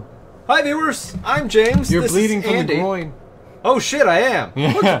 Ooh. Hi viewers, I'm James. You're This bleeding is from Andy. the groin. Oh shit, I am.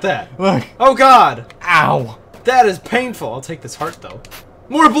 Look at that. Look. Oh god. Ow. That is painful. I'll take this heart though.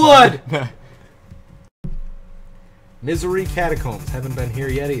 More blood! Misery Catacombs. Haven't been here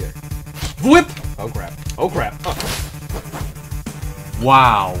yet either. Whip! Oh crap. Oh crap. Oh.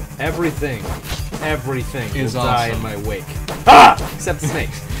 Wow. Everything Is will die in awesome. my wake. Ah! Except the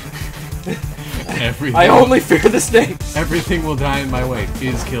snakes. Everything. I only fear the snakes. Everything will die in my wake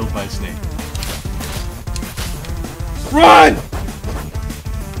is killed by snake. Run!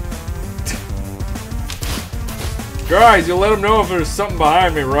 Guys, you'll let them know if there's something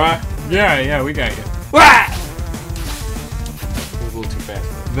behind me, right? Yeah, we got you. Ah! It was a little too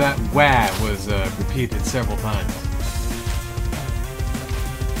fast. That wah was repeated several times.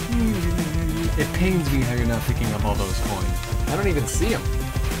 It pains me how you're not picking up all those coins. I don't even see them.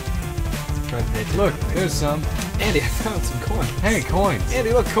 Look, there's some. Andy, I found some coins. Hey, coins.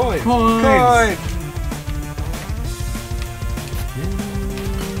 Andy, look, coins. Coins. Coin.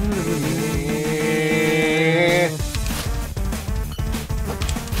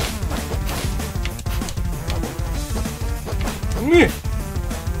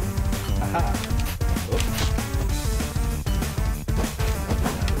 Aha.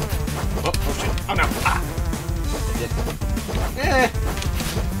 Oh, shit. Oh no. Ah. I did.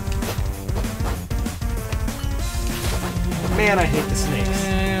 Man, I hate the snakes.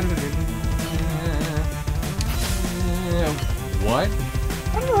 What?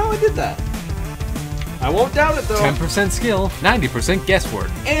 I don't know how I did that. I won't doubt it though. 10% skill, 90% guesswork.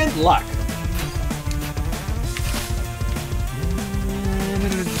 And luck.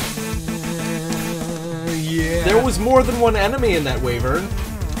 Yeah. There was more than one enemy in that wyvern.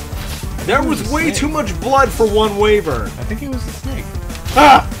 There was a way snake. too much blood for one wyvern. I think it was a snake.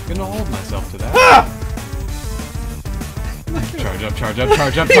 Ah! I'm gonna hold myself to that. Ah! Charge up, charge up,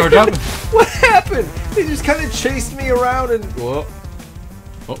 charge up, charge up. What happened? They just kind of chased me around and... Whoa.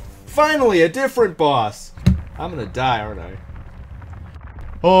 Oh. Finally, a different boss. I'm gonna die, aren't I?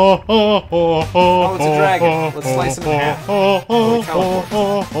 Oh, it's a dragon. Let's slice him in half. Oh, he teleports.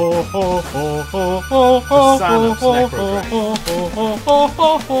 Sonos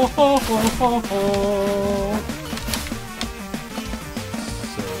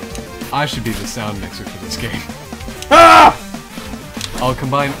I should be the sound mixer for this game. Ah! I'll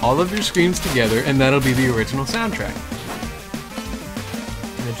combine all of your screams together, and that'll be the original soundtrack.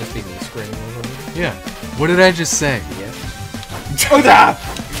 And it'd just be me screaming over it. Yeah. What did I just say? Yes. Oh, that!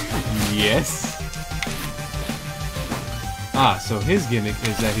 Yes. Ah, so his gimmick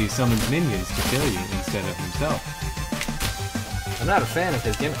is that he summons minions to kill you instead of himself. I'm not a fan of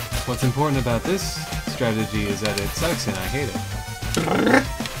his gimmick. What's important about this strategy is that it sucks and I hate it.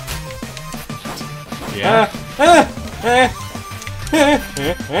 Yeah?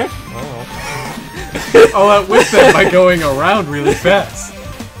 Oh, I whipped them by going around really fast.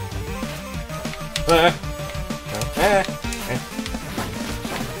 I'm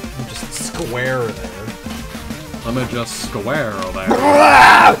just square there. I'm gonna just square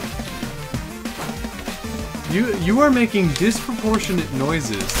there. You are making disproportionate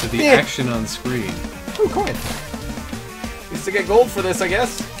noises to the action on screen. Ooh, coin. Used to get gold for this, I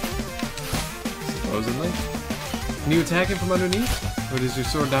guess. Supposedly. Can you attack him from underneath? Or does your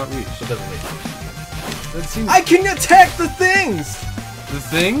sword not reach? It doesn't reach. That seems... I can attack the things! The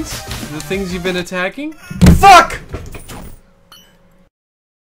things? The things you've been attacking? Fuck!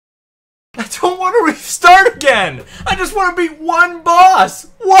 I don't want to restart again! I just want to beat one boss!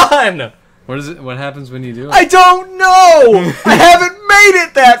 One! What is it? What happens when you do it? I don't know! I haven't made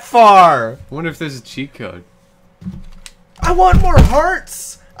it that far! I wonder if there's a cheat code. I want more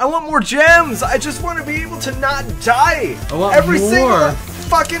hearts! I want more gems! I just want to be able to not die! I want every more. single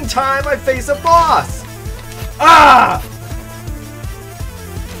fucking time I face a boss! Ah!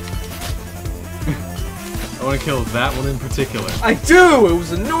 I want to kill that one in particular. I do! It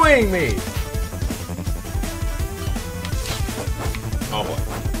was annoying me! Oh boy.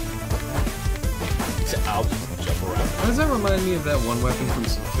 I'll just jump around. Why does that remind me of that one weapon from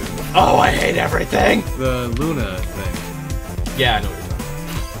Splatoon? Oh, I hate everything! The Luna thing. Yeah, I know what you're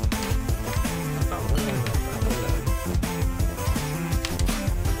talking about.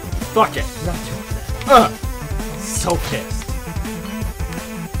 Fuck it! Not doing that. So pissed.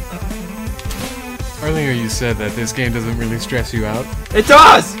 Earlier you said that this game doesn't really stress you out. It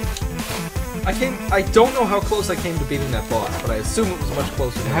does! I don't know how close I came to beating that boss, but I assume it was much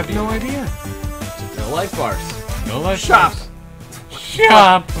closer I than have no idea. No life bars. No life Shop!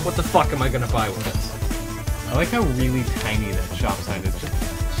 Shop! What the fuck am I gonna buy with this? I like how really tiny that shop sign is. Shop.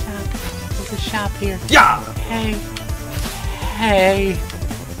 There's a shop here. Yeah! Hey. Hey.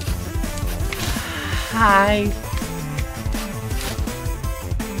 Hi.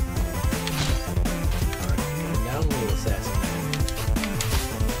 Going down, little assassin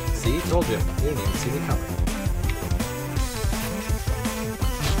man. See? Told you. You didn't even see me coming.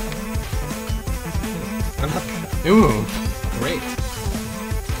 Ooh. Great.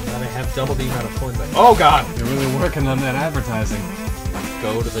 Now I have double the amount of coins I... Oh god! You're really working on that advertising.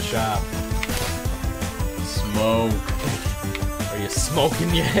 Go to the shop. Smoke. Are you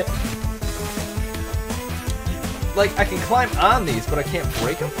smoking yet? Like, I can climb on these, but I can't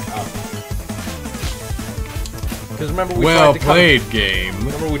break them? Oh. Because remember we Well tried to played, game.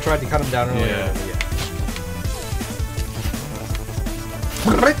 Remember we tried to cut them down earlier? Yeah.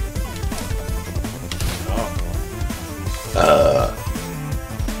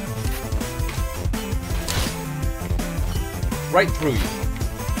 Right through you.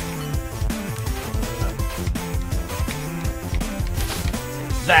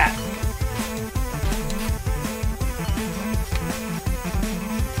 That!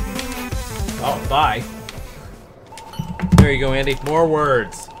 Oh, bye. There you go, Andy. More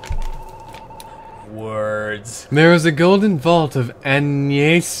words. Words. There is a golden vault of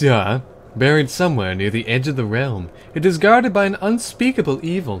Agnesia buried somewhere near the edge of the realm. It is guarded by an unspeakable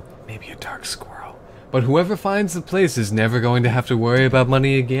evil, maybe a dark squirrel. But whoever finds the place is never going to have to worry about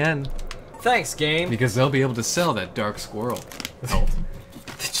money again. Thanks, game. Because they'll be able to sell that dark squirrel. Help.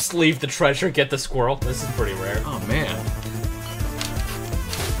 Just leave the treasure, get the squirrel. This is pretty rare. Oh man.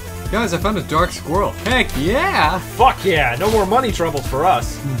 Guys, I found a dark squirrel. Heck yeah! Fuck yeah! No more money troubles for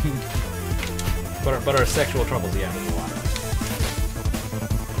us. but our sexual troubles, yeah, there's a lot.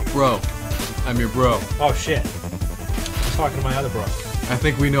 Bro. I'm your bro. Oh shit. I'm talking to my other bro. I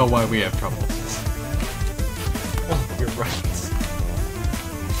think we know why we have trouble. Oh, you're right.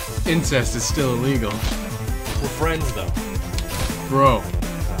 Incest is still illegal. We're friends though. Bro.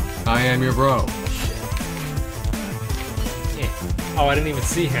 I am your bro. Shit. Yeah. Oh, I didn't even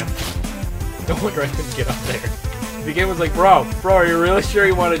see him. No wonder I couldn't get up there. The game was like, bro, are you really sure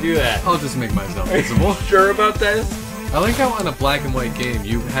you want to do that? I'll just make myself visible. Sure about this? I like how on a black and white game,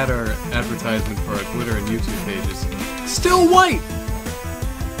 you had our advertisement for our Twitter and YouTube pages. Still white!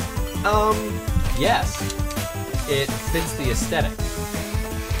 Yes. It fits the aesthetic.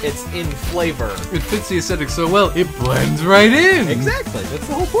 It's in flavor. It fits the aesthetic so well, it blends right in! Exactly. That's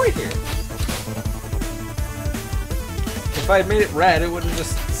the whole point here. If I had made it red, it would have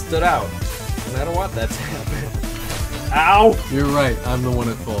just stood out. And I don't want that to happen. Ow! You're right, I'm the one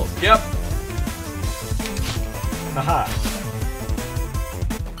at fault. Yep. Haha.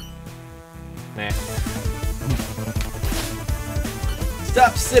 Nah.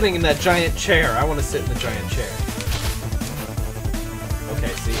 Stop sitting in that giant chair. I want to sit in the giant chair.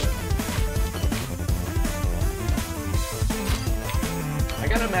 Okay, see ya. I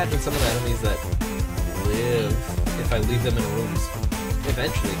gotta imagine some of the enemies that live, if I leave them in rooms,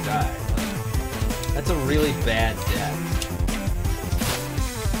 eventually die. Like, that's a really bad death.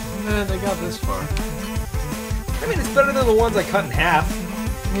 Man, they got this far. I mean, it's better than the ones I cut in half.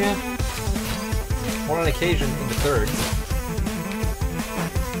 Yeah. Or on occasion into thirds.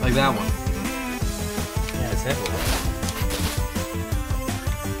 Like that one. Yeah, his head will win.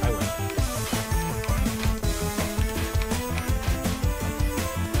 I win.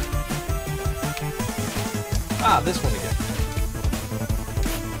 Ah, this one again.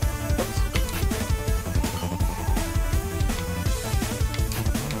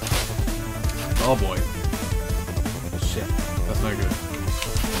 Oh boy. Oops. Shit. That's not good.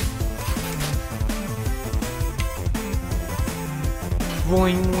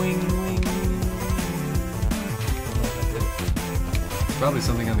 Boing, boing, boing. Probably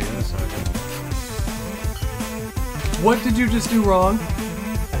something on the other side. What did you just do wrong?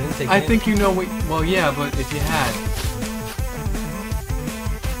 I didn't take I any- think you know what. Well, yeah, but if you had.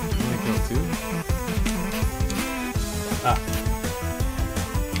 You wanna kill two?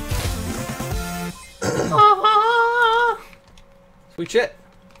 Sweet shit.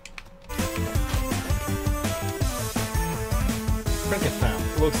 Trinket found.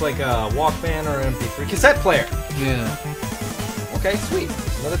 Looks like a Walkman or an MP3 cassette player. Yeah. Okay, sweet.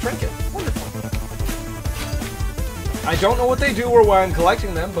 Another trinket. Wonderful. I don't know what they do or why I'm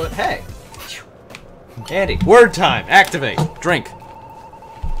collecting them, but hey. Andy, word time. Activate. Drink.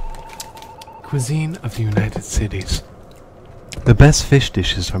 Cuisine of the United Cities. The best fish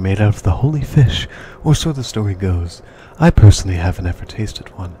dishes are made out of the holy fish, or so the story goes. I personally haven't ever tasted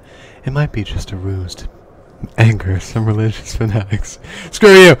one. It might be just a ruse to anger some religious fanatics.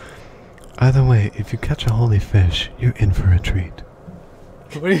 Screw you! Either way, if you catch a holy fish, you're in for a treat.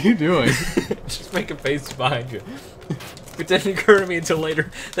 What are you doing? Just make a face behind you. It didn't occur to me until later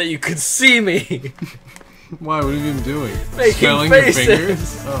that you could see me. Why? What have you been doing? Making Smelling faces. your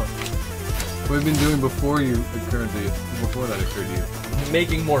fingers? Oh. What have you been doing before you occurred to you? Before that occurred to you?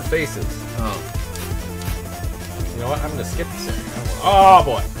 Making more faces. Oh. You know what? I'm gonna skip this area. Oh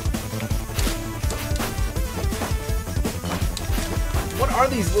boy. What are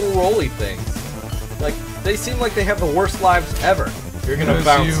these little rolly things? Like, they seem like they have the worst lives ever. You're gonna Miss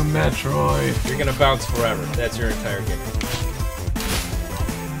bounce. you, Metroid. You're gonna bounce forever. That's your entire game.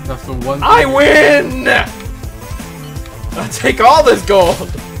 That's the one thing. I win! I'll take all this gold!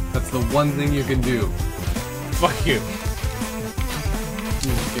 That's the one thing you can do. Fuck you.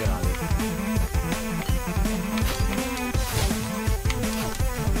 You got it.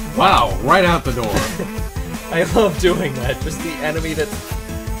 Wow, right out the door. I love doing that. Just the enemy that's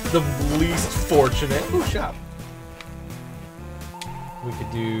the least fortunate. Ooh, shop. We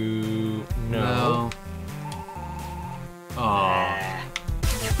could do... No. Aw.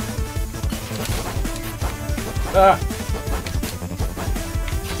 Ah!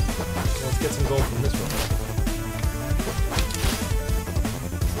 Let's get some gold from this one.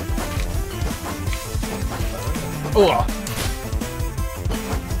 Oh!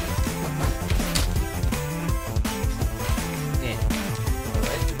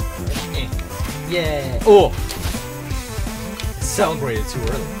 Yeah! Oh! Celebrated too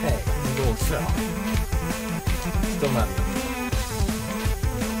early. Hey, the gold fell. Still not enough.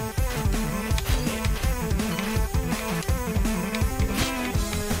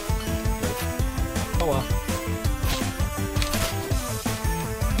 Oh well.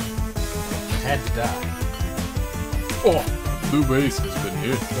 Had to die. Oh! Blue base has been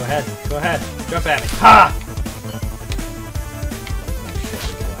hit. Go ahead. Go ahead. Jump at me. Ha!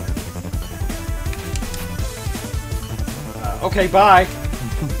 Okay, bye.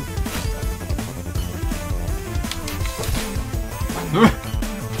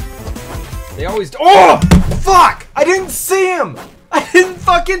 They always. Oh! Fuck! I didn't see him! I didn't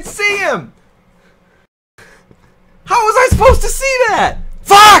fucking see him! How was I supposed to see that?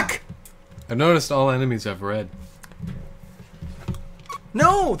 Fuck! I noticed all enemies have red.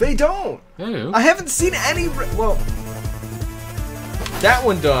 No, they don't. I do. I haven't seen any. Well, that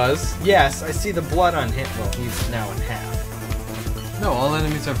one does. Yes, I see the blood on him. Well, he's now in half. No, all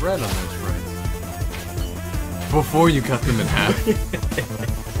enemies have red on their sprites. Before you cut them in half.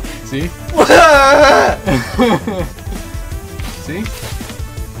 See? See?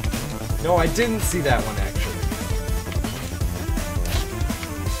 No, I didn't see that one actually.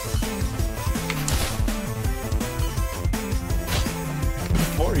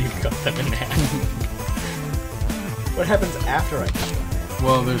 Before you cut them in half. What happens after I cut them?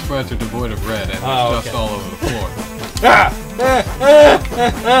 Well, their sprites are devoid of red and there's Oh, dust okay. all over the floor. I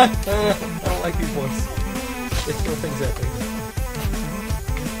don't like these ones. They throw things at me.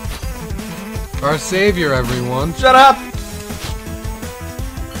 Our savior, everyone. Shut up!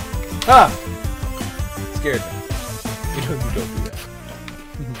 Ah! Scared me. You don't do that.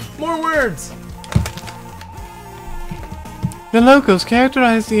 More words! The locals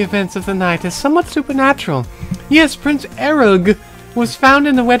characterize the events of the night as somewhat supernatural. Yes, Prince Erug was found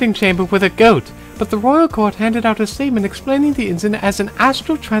in the wedding chamber with a goat, but the royal court handed out a statement explaining the incident as an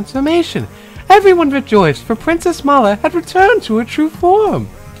astral transformation. Everyone rejoiced, for Princess Mala had returned to her true form.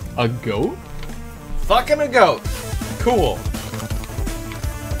 A goat? Fucking a goat! Cool.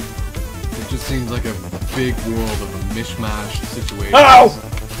 It just seems like a big world of a mishmash situation. Ow!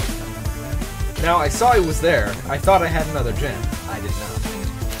 Now, I saw he was there. I thought I had another gem. I did not.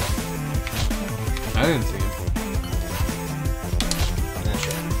 I didn't see him. No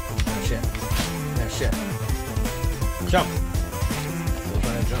shit. No shit. No shit. Jump. Still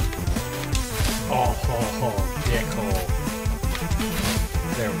trying to jump. Oh, dickhole.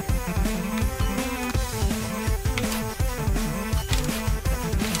 There we go.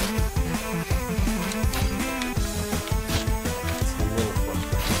 It's a little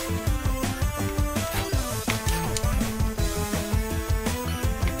frustrating.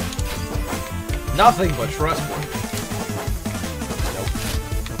 Nothing but trustworthy.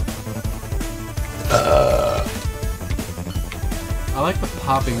 I like the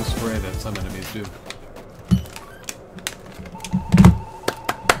popping spray that some enemies do.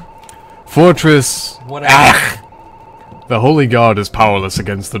 Fortress. Whatever. The Holy Guard is powerless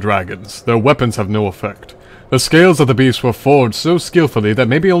against the dragons. Their weapons have no effect. The scales of the beast were forged so skillfully that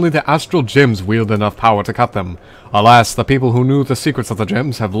maybe only the astral gems wield enough power to cut them. Alas, the people who knew the secrets of the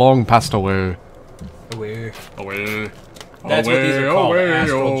gems have long passed away. Away. Away. That's what these are called,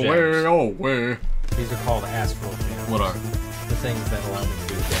 astral gems. away. These are called astral gems. What are? The things that allow me to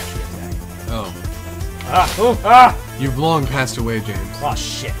do the dashy attack. Oh. Ah! Oh! Ah! You've long passed away, James. Oh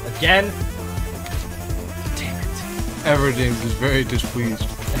shit! Again? Damn it! Ever James is very displeased.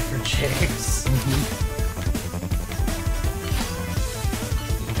 Ever James.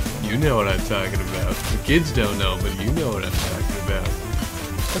 You know what I'm talking about. The kids don't know, but you know what I'm talking about.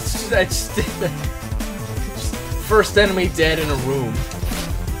 I just did that. First enemy dead in a room.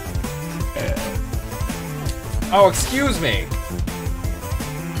 Oh, excuse me!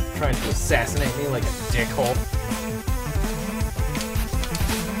 Trying to assassinate me like a dickhole.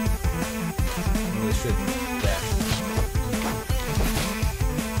 Really should dash.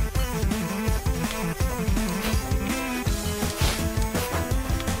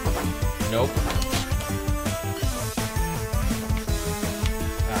 Nope.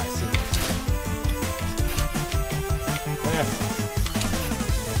 Ah, I see. Yeah.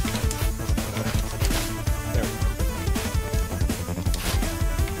 There we go.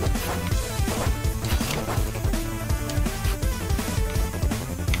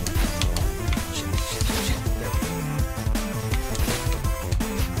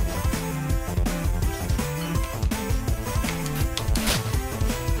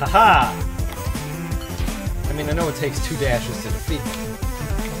 Haha! I mean, I know it takes 2 dashes to defeat them.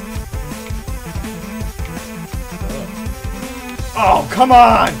 Oh, come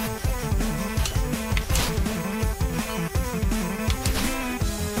on!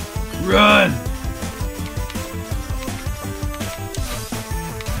 Run!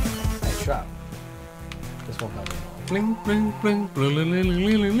 Nice shot. This won't help me. Bling, bling, bling, bling, bling,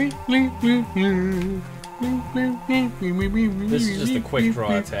 bling, bling, bling, bling, bling. This is just a quick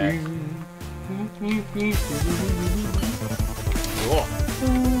draw attack. Cool.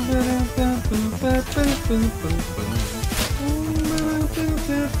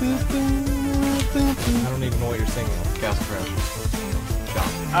 I don't even know what you're singing. Castle Crash. Shot.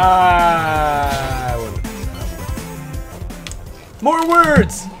 I wouldn't have picked that up. More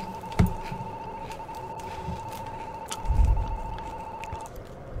words!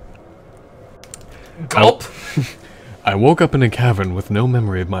 Gulp! I woke up in a cavern with no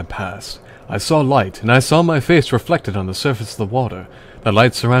memory of my past. I saw light, and I saw my face reflected on the surface of the water. The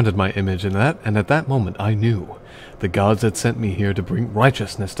light surrounded my image, and at that moment I knew. The gods had sent me here to bring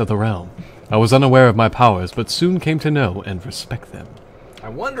righteousness to the realm. I was unaware of my powers, but soon came to know and respect them. I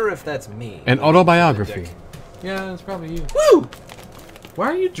wonder if that's me. An autobiography. Yeah, it's probably you. Woo! Why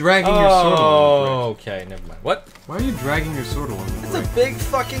are you dragging your sword along? Oh, okay, never mind. What? Why are you dragging your sword along? It's a big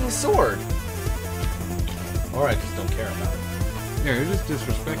fucking sword. Or I just don't care about it. Yeah, you're just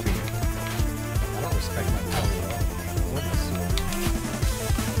disrespecting it. I don't respect my power at all. What the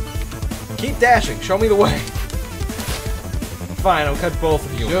sword? Keep dashing. Show me the way. Fine, I'll cut both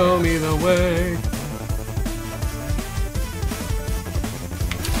of you. Show me the way.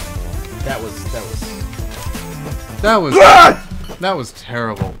 That was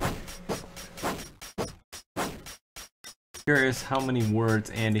terrible. Curious how many words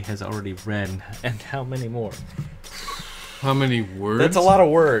Andy has already read and how many more. How many words? That's a lot of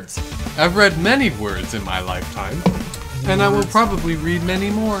words. I've read many words in my lifetime. And I will probably read many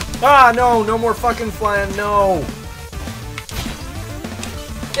more. Ah, no, no more fucking flying, no.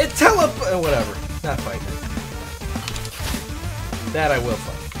 It whatever. Not fighting. That I will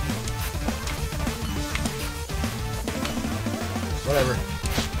fight. Whatever.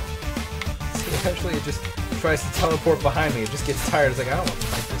 See, eventually it just tries to teleport behind me. It just gets tired. It's like, I don't want to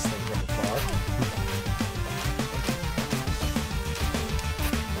fight this thing from afar.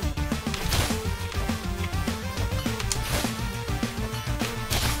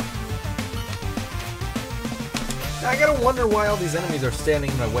 I gotta wonder why all these enemies are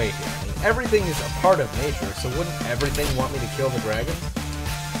standing in my way here. I mean, everything is a part of nature, so wouldn't everything want me to kill the dragons?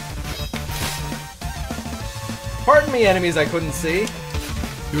 Pardon me, enemies I couldn't see.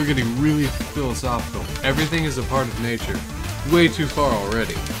 You're getting really philosophical. Everything is a part of nature. Way too far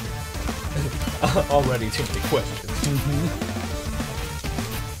already. Already too many questions.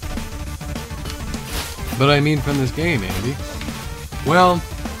 But I mean from this game, Andy. Well,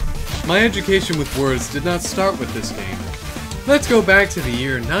 my education with words did not start with this game. Let's go back to the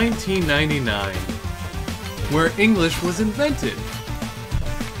year 1999, where English was invented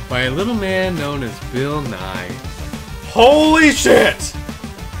by a little man known as Bill Nye. Holy shit!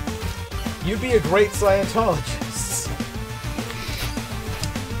 You'd be a great Scientologist.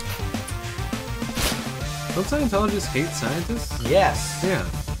 Don't Scientologists hate scientists? Yes. Yeah.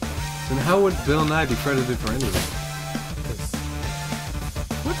 Then how would Bill Nye be credited for anything?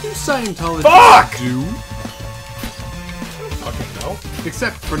 What do Scientologists do? I don't fucking know.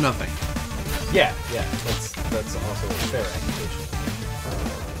 Except for nothing. Yeah, that's also a fair accusation.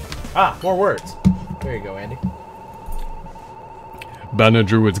 Ah, more words. There you go, Andy. Banner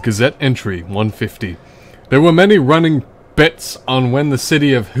Druid's Gazette entry 150. There were many running bets on when the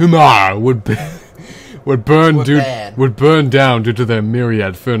city of Humar would burn down due to their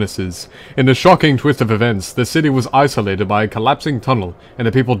myriad furnaces. In a shocking twist of events, the city was isolated by a collapsing tunnel, and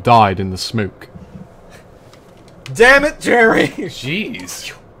the people died in the smoke. Damn it, Jerry!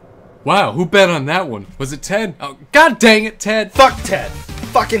 Jeez. Wow, who bet on that one? Was it Ted? Oh, god dang it, Ted! Fuck Ted!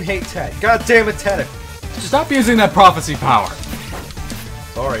 Fucking hate Ted! God damn it, Ted! Stop using that prophecy power!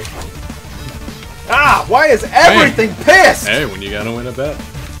 Sorry. Ah! Why is everything pissed? Hey, when you gotta win a bet.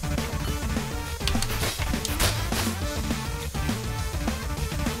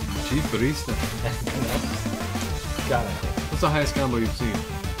 Chief Barista. Got it. What's the highest combo you've seen?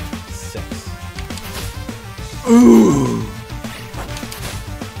 6. Ooh!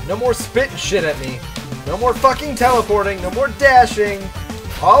 No more spitting shit at me. No more fucking teleporting. No more dashing.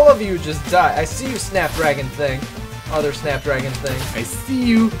 All of you just die. I see you, Snapdragon thing. Other Snapdragon thing. I see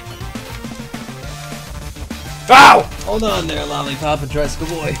you. Ow! Hold on there, Lollipop and Tricycle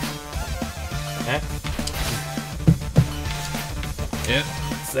Boy. Yep,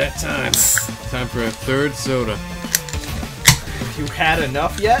 it's that time. Time for a third soda. You had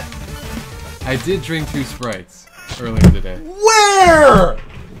enough yet? I did drink 2 Sprites earlier today. Where?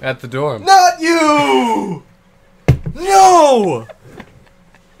 At the dorm. Not you! No!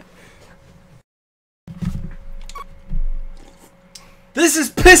 This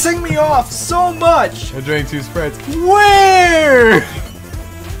is pissing me off so much! I drank 2 Sprites. Where?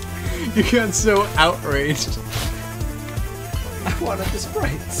 You got so outraged. I wanted the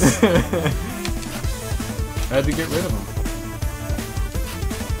Sprites. I had to get rid of them.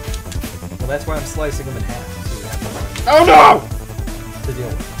 Well, that's why I'm slicing them in half. So you have no oh no! To deal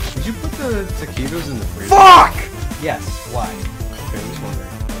with. Did you put the taquitos in the freezer? Fuck! Yes, why? Okay, I'm just wondering.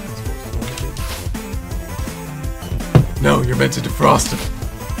 No, you're meant to defrost them.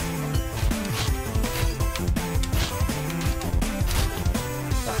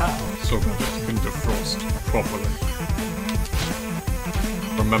 How? So that it can defrost properly.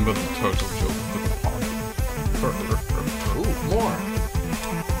 remember the turtle joke with the park. Ooh, more.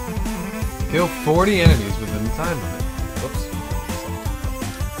 Kill 40 enemies within the time limit. Whoops.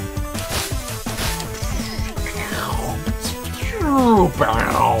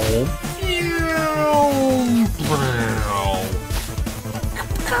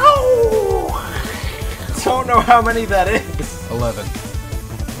 Don't know how many that is. 11.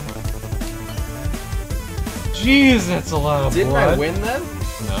 Jeez, that's a lot of Didn't blood. I win then?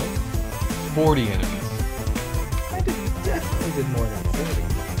 No. 40 enemies. Definitely did more than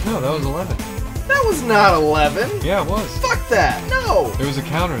 40. No, that was 11. That was not 11. Yeah, it was. Fuck that. No. There was a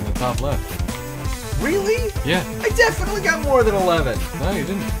counter in the top left. Really? Yeah. I definitely got more than 11. No, you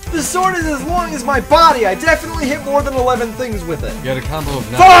didn't. The sword is as long as my body. I definitely hit more than 11 things with it. You had a combo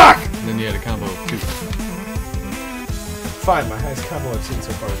of 9. Fuck! And then you had a combo of 2. Fine, my highest combo I've seen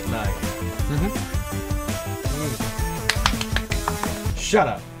so far is 9. Mm-hmm. Shut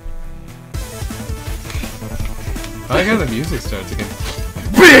up. I like how the music starts again.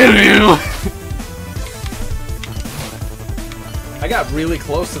 I got really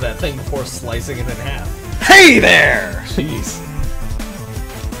close to that thing before slicing it in half. Hey there! Jeez.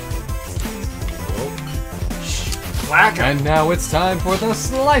 Whack him. And now it's time for the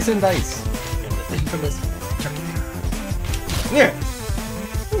slice and dice. And the infamous yeah.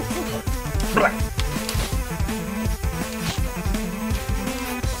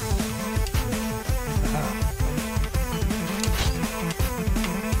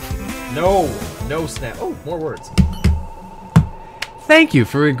 No snap. Oh, more words. Thank you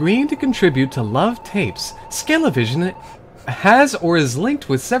for agreeing to contribute to Love Tapes. Scalavision has or is linked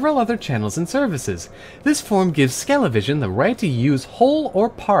with several other channels and services. This form gives Scalavision the right to use whole or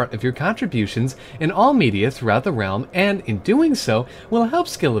part of your contributions in all media throughout the realm, and in doing so will help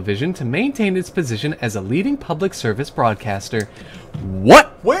Scalavision to maintain its position as a leading public service broadcaster.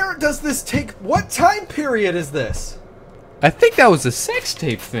 What? Where does this take? What time period is this? I think that was a sex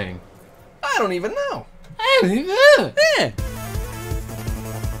tape thing. I don't even know.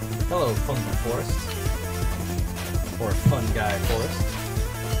 Hello, Funky Forest. Or Fun Guy Forest.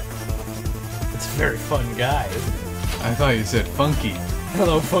 It's a very fun guy, isn't it? I thought you said funky.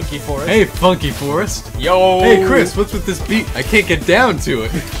 Hello, Funky Forest. Hey, Funky Forest. Yo! Hey, Chris, what's with this beat? I can't get down to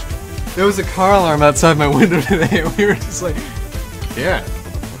it. There was a car alarm outside my window today, and we were just like, yeah.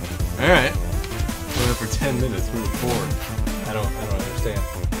 Alright. Went up for 10 minutes. We were bored. I don't understand.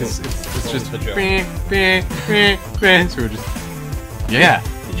 It's just the joke. So we're just, yeah.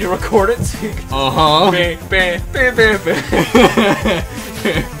 Did you record it so you could Uh-huh.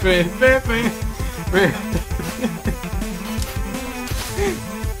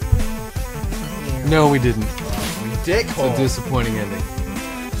 No, we didn't. It's a dickhole? disappointing ending.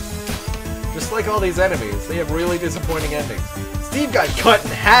 Just like all these enemies, they have really disappointing endings. Steve got cut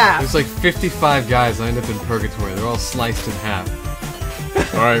in half! There's like 55 guys lined up in purgatory. They're all sliced in half.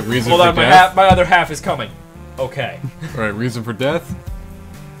 Alright, reason Hold for on, death. my other half is coming. Okay. Alright, reason for death.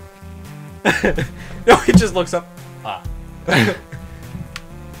 No, he just looks up. Ah.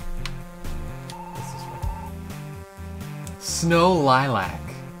 Snow lilac.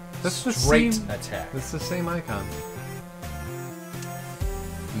 That's the Straight same. attack. That's the same icon.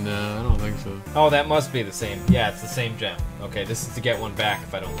 No, I don't think so. Oh, that must be the same. Yeah, it's the same gem. Okay, this is to get one back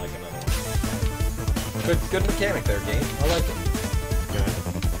if I don't like another one. Good mechanic there, game. I like it.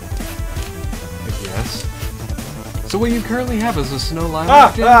 I guess. So what you currently have is a snow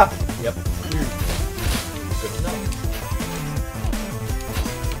lilac gem? Yep. Good to know.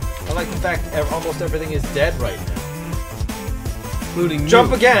 I like the fact almost everything is dead right now. Including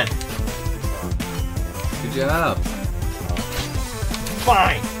Jump you. again! Good job.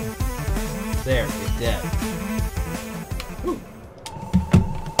 Fine! There, you're dead.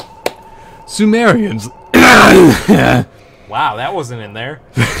 Sumerians. Wow, that wasn't in there.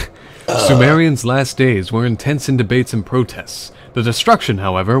 Sumerians' last days were intense in debates and protests. The destruction,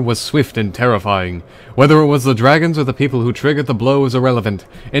 however, was swift and terrifying. Whether it was the dragons or the people who triggered the blow is irrelevant.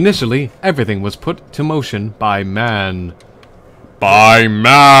 Initially, everything was put to motion by man. By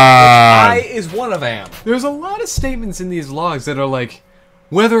man! I is one of them. There's a lot of statements in these logs that are like,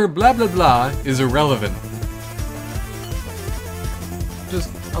 whether blah blah blah is irrelevant.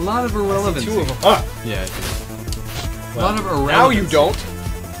 Just a lot of irrelevancy. Two of them. Yeah, I do. A lot of irrelevancy. Now you don't.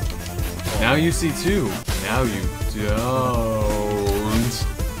 Now you see two. Now you don't.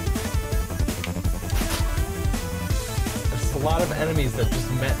 There's a lot of enemies that just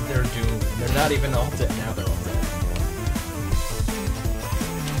met their doom. They're not even all dead. Now they're all dead.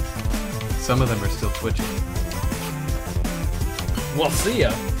 Some of them are still twitching. Well, see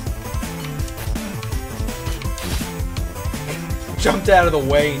ya. jumped out of the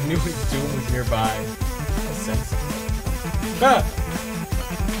way. He knew his doom was nearby. I sense it. Ah!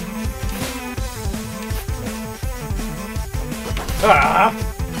 Ah!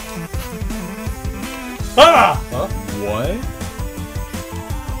 Ah! Huh? What?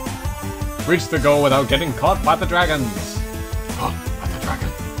 Reach the goal without getting caught by the dragons. Caught by the dragon.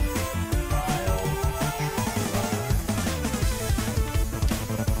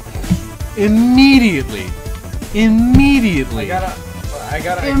 Immediately. Immediately. I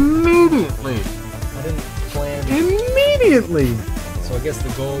gotta. Immediately. I didn't plan. Immediately. So I guess the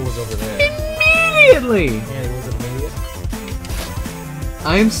goal was over there. Immediately. Yeah, it wasn't immediate.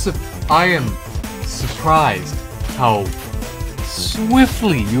 I am surprised how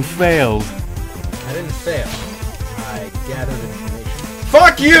swiftly you failed. I didn't fail. I gathered information.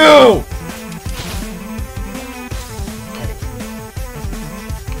 Fuck you!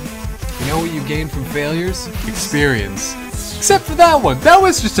 You know what you gain from failures? Experience. Except for that one. That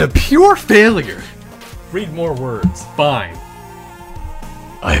was just a pure failure. Read more words. Fine.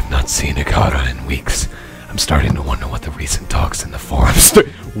 I have not seen Ikara in weeks. I'm starting to wonder what the recent talks in the forum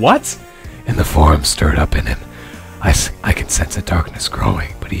What? in the forum stirred up in him. I can sense a darkness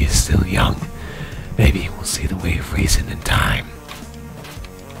growing, but he is still young. Maybe we'll see the way of reason in time.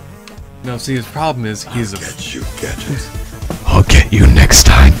 No, see, his problem is he's You, Gadget. I'll get you next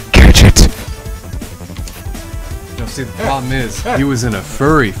time, Gadget. No, see, the problem is he was in a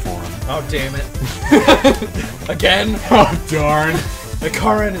furry form. Oh, damn it. Again? Oh, darn. The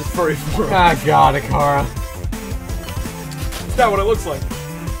car in his furry form. Ah, God, Ikara. Is that what it looks like?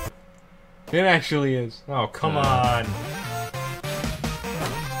 It actually is. Oh, come on.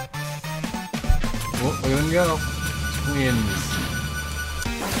 Oh, look at them go. Twins.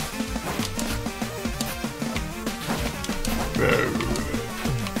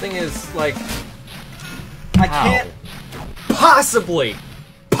 Thing is, like, I can't possibly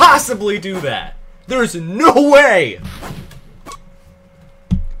do that. There's no way.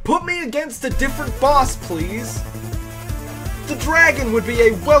 Put me against a different boss, please. The dragon would be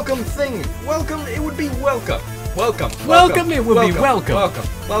a welcome thing. Welcome, it would be welcome. Welcome. Welcome, it would be welcome.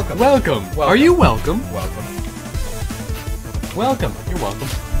 Welcome. Welcome. Are you welcome? Welcome. Welcome. You're welcome.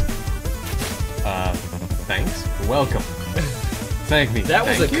 Thanks. You're welcome. Thank me. That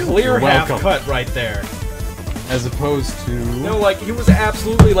was Thank a you. clear You're half welcome. cut right there. As opposed to... No, like, he was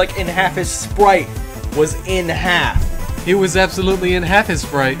absolutely, like, in half. His sprite was in half. He was absolutely in half his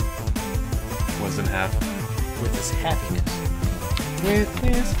sprite. Was in half. With his happiness. With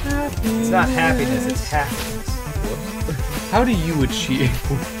his happiness. It's not happiness, it's happiness. Whoops. How do you achieve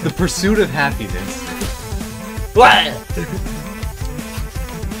the pursuit of happiness? What?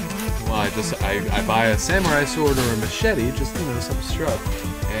 Well, I buy a samurai sword or a machete, just, you know, some strut.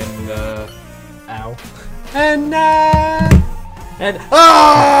 And, Ow. And,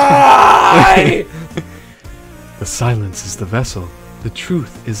 I! The silence is the vessel, the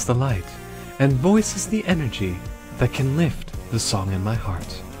truth is the light, and voice is the energy that can lift the song in my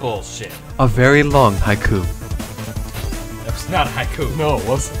heart. Bullshit. A very long haiku. That was not a haiku. No, it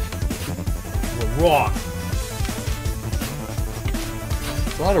wasn't. You were wrong.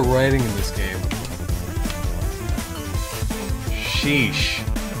 There's a lot of writing in this game. Sheesh.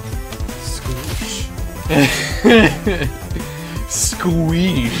 Squoosh.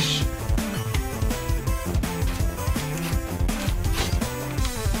 Squeesh.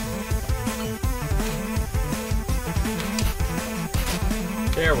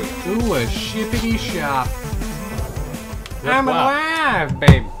 There we go. Ooh, a shippity shop. I'm Wow. alive,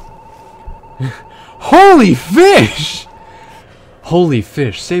 babe. Holy fish! Holy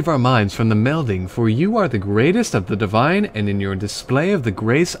fish, save our minds from the melding, for you are the greatest of the divine, and in your display of the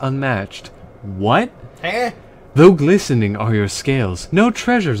grace unmatched. What? Eh? Though glistening are your scales, no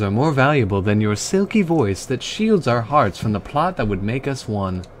treasures are more valuable than your silky voice that shields our hearts from the plot that would make us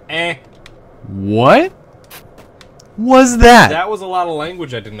one. Eh. What was that? That was a lot of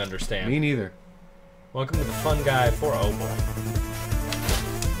language I didn't understand. Me neither. Welcome to the Fun Guy for Oh Boy.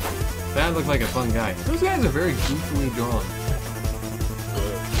 That looked like a fun guy. Those guys are very goofily drawn.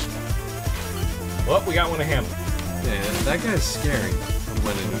 Well, we got one of him. Yeah, that guy's scary. He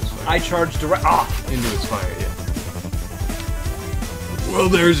went into his fire. I charged direct. Ah! Into his fire, yeah. Well,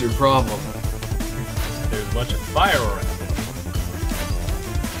 there's your problem. There's a bunch of fire around.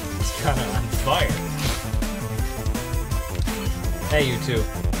 It's kind of on fire. Hey, you two.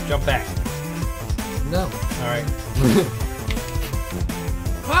 Jump back. No. Alright.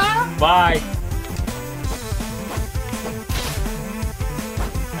 Bye!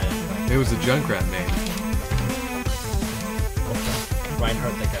 It was a Junkrat name.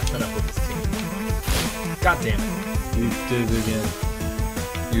 Reinhardt that got fed up with his team. God damn it. He he did it again.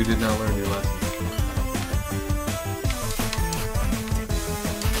 You did not learn your lesson.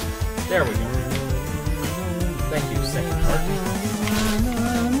 There we go. Thank you, second part.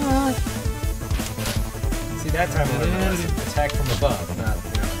 See, that time I learned my lesson. Attack from above, not in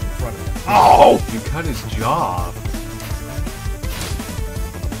front of him. Oh! You cut his jaw off.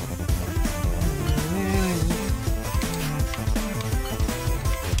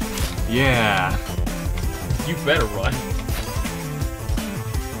 Yeah. You better run.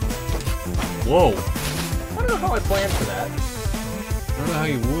 Whoa. I don't know how I planned for that. I don't know how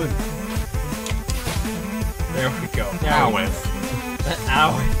you would. There we go. Ow.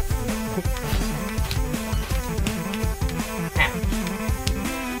 Ow.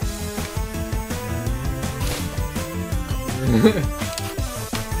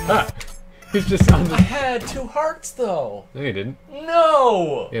 Ah. He's just on I the... had 2 hearts, though. No, you didn't.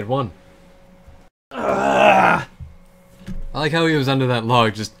 No! He had 1. Ah! I like how he was under that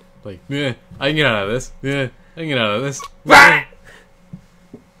log, just like, yeah, I can get out of this. Yeah, I can get out of this. Ah!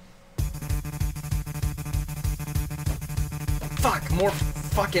 Fuck, more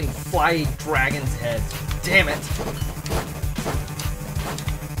fucking fly dragon's heads. Damn it.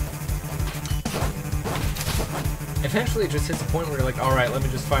 Eventually it just hits a point where you're like, alright, let me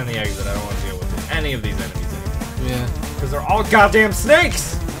just find the exit. I don't want to deal with any of these enemies anymore. Yeah. Because they're all goddamn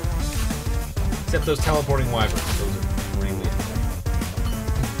snakes! Except those teleporting wyverns. Those are really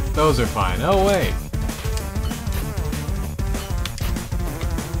annoying. Those are fine. Oh, wait.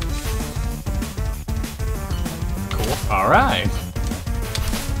 Cool. Alright.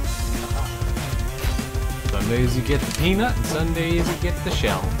 Some days you get the peanut, and some days you get the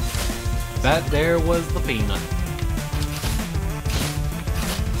shell. That there was the peanut.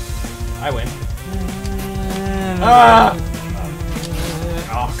 I win. Ah!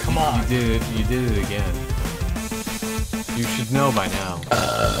 Oh, come on. You did it again. You should know by now.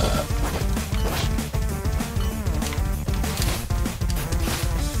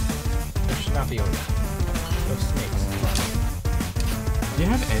 There should not be those snakes. Do you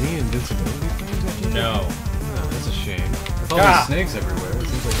have any invincibility frames? No. Oh, that's a shame. With all Ah! these snakes everywhere, it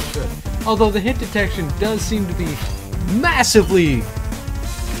seems like it should. Although the hit detection does seem to be massively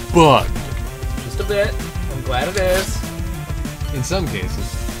bugged Just a bit. I'm glad it is. in some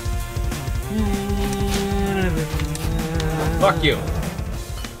cases. Fuck you.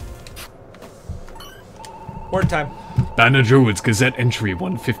 Word time. Banner Druids Gazette Entry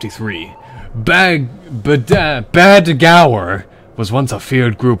 153. Badgaur was once a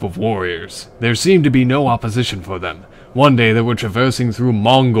feared group of warriors. There seemed to be no opposition for them. One day they were traversing through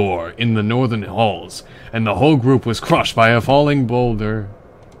Mongor in the northern halls, and the whole group was crushed by a falling boulder.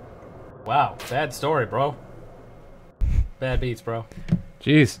 Wow, bad story, bro. Bad beats, bro.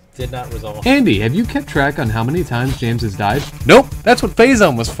 Jeez. Did not resolve. Andy, have you kept track on how many times James has died? Nope, that's what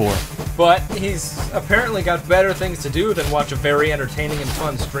Phazon was for. But he's apparently got better things to do than watch a very entertaining and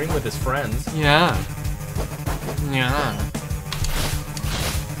fun stream with his friends. Yeah. Yeah.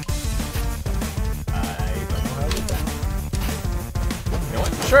 I don't know how to do that. You know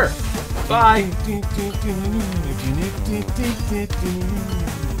what? Sure. Bye.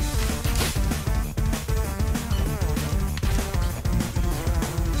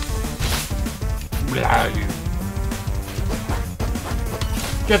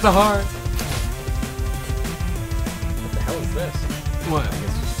 Get the heart. What the hell is this? What? I guess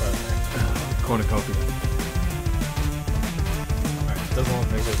it's just part of there. Cornucopia. Alright, doesn't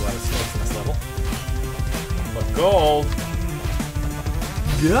look like there's a lot of snakes in this level. But gold!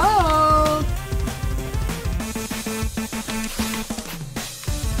 Yeah.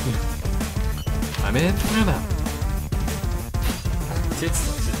 I'm in, I'm out. Tits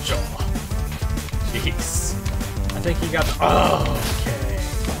looks a jaw. Jeez. I think he got the. Oh, okay.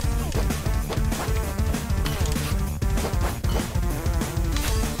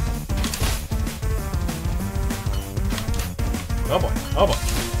 Oh boy. Oh boy.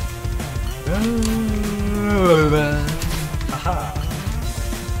 Haha.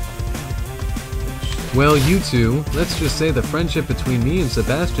 Well, you two, let's just say the friendship between me and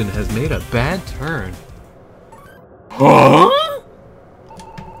Sebastian has made a bad turn.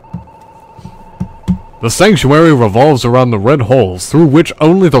 The sanctuary revolves around the red holes through which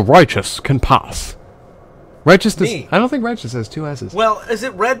only the righteous can pass. Righteousness. Me. I don't think righteous has 2 S's. Well, is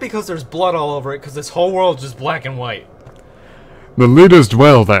it red because there's blood all over it? Because this whole world's just black and white. The leaders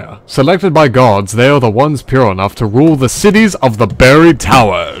dwell there. Selected by gods, they are the ones pure enough to rule the cities of the buried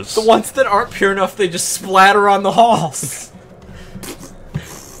towers. The ones that aren't pure enough, they just splatter on the halls.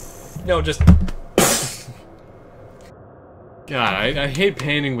 No, just. God, I hate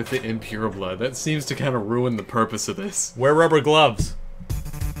painting with the impure blood. That seems to kind of ruin the purpose of this. Wear rubber gloves.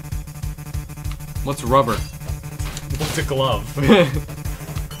 What's rubber? What's a glove?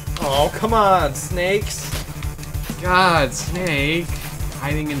 Oh, come on, snakes. God, Snake.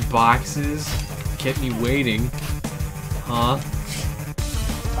 Hiding in boxes. Kept me waiting. Huh?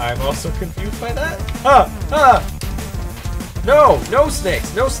 I'm also confused by that. No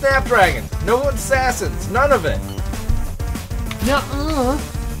snakes, no snapdragons, no assassins, none of it. Nuh-uh.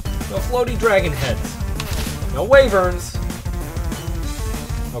 No floaty dragon heads. No wyverns.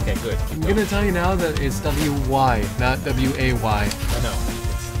 Okay, good. I'm gonna tell you now that it's W-Y, not W-A-Y. I know.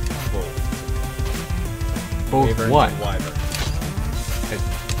 It's both. Both Wyvern what? and wyvern.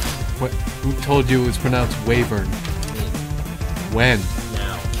 What? Who told you it was pronounced Wavern? When?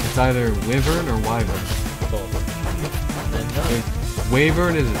 Now. It's either Wyvern or Wyvern. Both. And then none.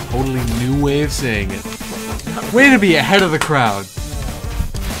 Wavern is a totally new way of saying it. Way to be ahead of the crowd.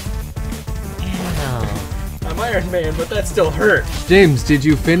 I'm Iron Man, but that still hurt. James, did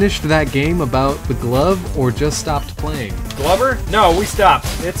you finish that game about the glove or just stopped playing? Glover? No, we stopped.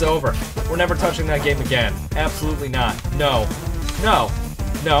 It's over. We're never touching that game again. Absolutely not. No. No.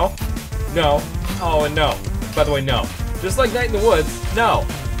 No. No. Oh, and no. By the way, no. Just like Night in the Woods, no.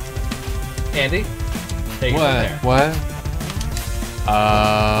 Andy? Take it from there. What?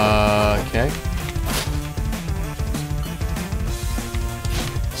 Okay.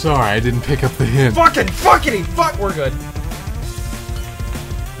 Sorry, I didn't pick up the hint. Fucking, fuck, we're good.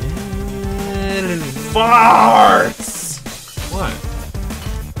 Farts! What?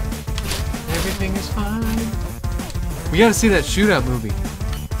 Everything is fine. We gotta see that shootout movie.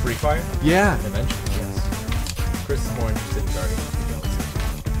 Free Fire? Yeah. Eventually, yes. Chris is more interested in Guardians of the Galaxy.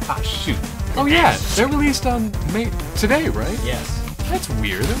 Ah, shoot. Oh yeah, they're released on May today, right? Yes. That's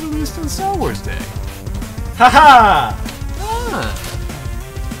weird. They're released on Star Wars Day. Haha! Ah.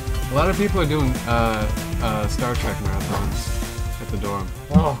 A lot of people are doing Star Trek marathons at the dorm.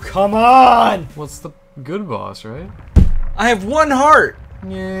 Oh, come on! What's the good boss, right? I have one heart!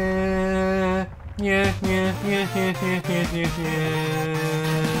 Yeah.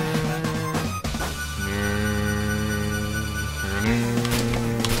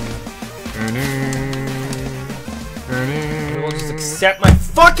 We'll just accept my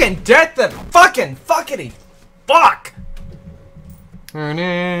fucking death then! Fucking fuckity fuck!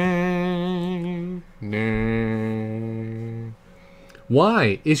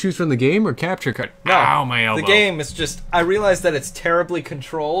 Why? Issues from the game or capture card? No, Ow, my elbow. the game is just... I realize that it's terribly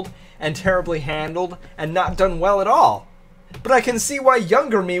controlled and terribly handled and not done well at all. But I can see why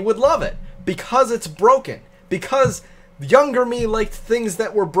younger me would love it. Because it's broken. Because younger me liked things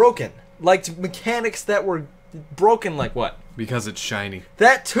that were broken. Liked mechanics that were broken like what? Because it's shiny.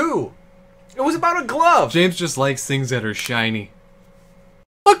 That too! It was about a glove! James just likes things that are shiny.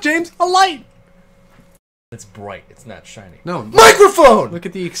 Look, James, a light! It's bright, it's not shiny. No. Microphone! Look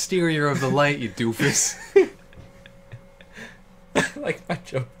at the exterior of the light, you doofus. I like my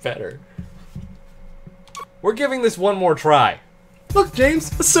joke better. We're giving this one more try. Look,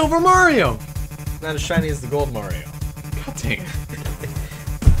 James, a silver Mario! Not as shiny as the gold Mario. God dang it.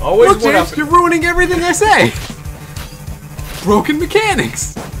 Always Look, one James, up you're ruining everything I say! Broken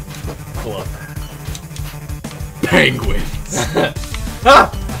mechanics! glove. Penguins!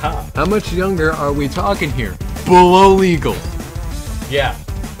 Ah! How much younger are we talking here? Below legal. Yeah.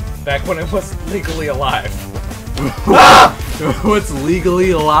 Back when I was legally alive. What's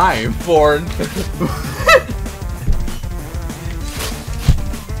legally alive? Born.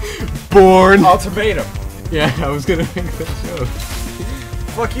 Born. Ultimatum. Yeah, I was gonna make that joke.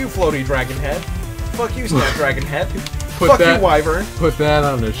 Fuck you, floaty dragon head. Fuck you, snapdragon head. Put Fuck that- you, wyvern. Put that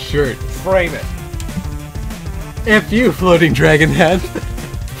on a shirt. Frame it. F you, floating dragon head.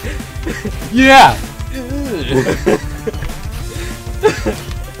 Yeah.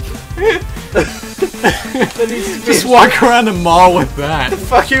 That needs to be Just walk around the mall with that.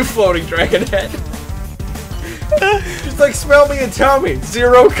 Fuck you, floating dragon head. Just like smell me and tell me.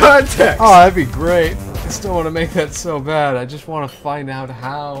 Zero context. Oh, that'd be great. I still want to make that so bad. I just want to find out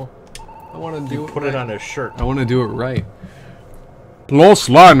how. I want to do it. Put it on a shirt. I want to do it right. Lost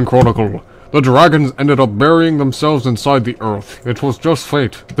Land Chronicle. The dragons ended up burying themselves inside the earth. It was just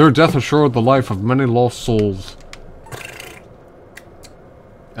fate. Their death assured the life of many lost souls.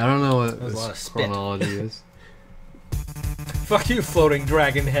 I don't know what was a lot of this spit. chronology is. Fuck you, floating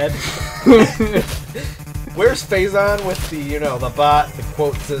dragon head. Where's Phazon with the, you know, the bot, the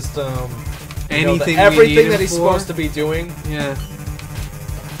quote system, you know, Anything we everything need that him he's for? supposed to be doing, Yeah.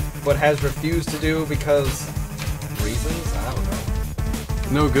 but has refused to do because reasons? I don't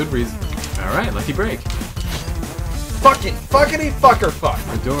know. No good reason. All right, lucky break. Fucking fuckity fucker fuck.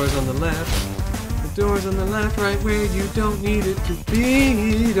 The door's on the left. The door's on the left, right where you don't need it to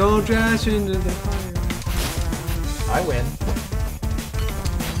be. Don't dash into the fire. I win.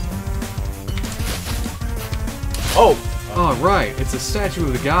 Oh! Oh, right. It's a statue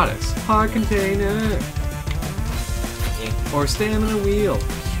of the goddess. Heart container. Or stamina wheel.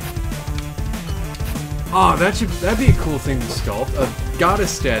 Oh, that'd be a cool thing to sculpt. A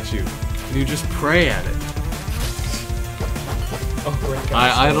goddess statue. And you just pray at it. Oh, great.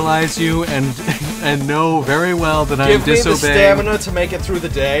 I idolize you and know very well that I'm Give me the disobeying. stamina to make it through the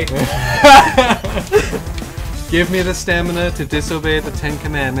day. Give me the stamina to disobey the 10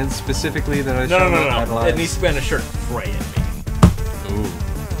 Commandments, specifically that I shall not No. idolize. It needs to be on a shirt. Pray at me. Ooh.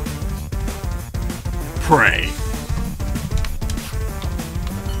 Pray.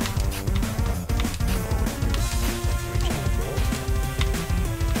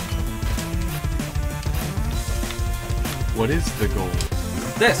 What is the goal?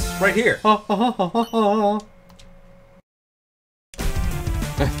 This, right here.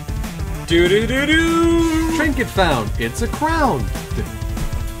 Do-do-do-do! Trinket found. It's a crown.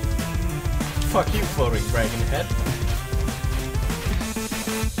 Fuck you, floating dragon head.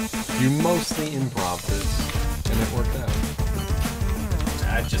 You mostly improv this, and it worked out.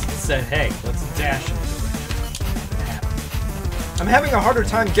 I just said, hey, let's dash in the direction. It happened. I'm having a harder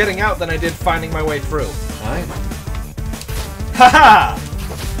time getting out than I did finding my way through. I Haha!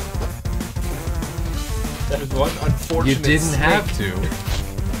 That is one unfortunate You didn't snake. have to.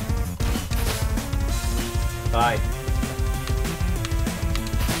 Bye.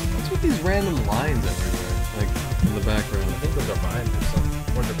 What's with these random lines everywhere? Like, in the background. I think those are mine or something.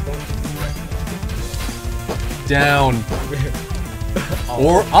 Or they're pointing Down.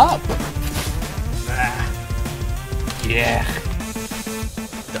 Or up. Yeah.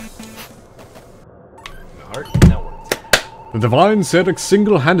 Heart, that worked. The Divine Cedric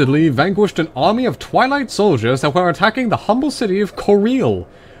single-handedly vanquished an army of Twilight soldiers that were attacking the humble city of Coriel.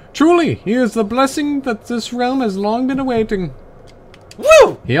 Truly, he is the blessing that this realm has long been awaiting.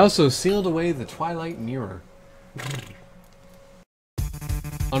 Woo! He also sealed away the Twilight Mirror.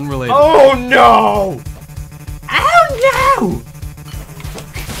 Unrelated. Oh no! Oh no!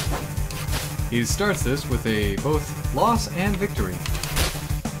 He starts this with a both loss and victory.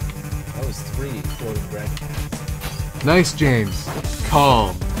 That was 3 floating dragon heads. Nice, James.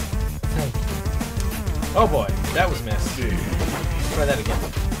 Calm. Thank you. Oh boy, that was missed. Try that again.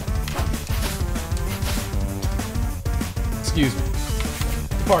 Excuse me.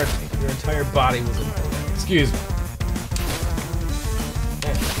 Pardon me, your entire body was in my way. Excuse me.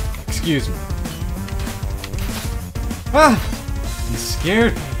 Man, Excuse me. Ah! You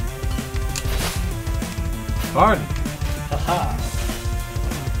scared me. Pardon. haha.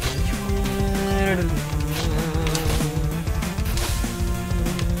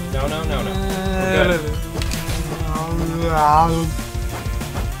 No. We're good. Well,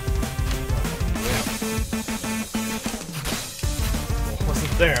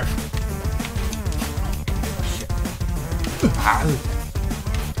 wasn't there.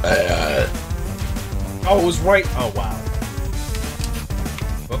 Oh, it was right. Oh, wow.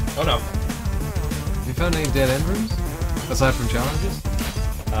 Oh no. Have you found any dead end rooms? Aside from challenges?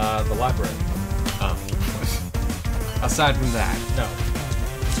 The library. Oh. Aside from that. No.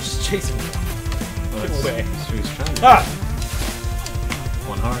 It's just chasing me. Well, Get away. that's what he's trying to do. Ah!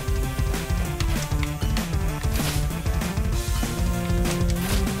 One heart.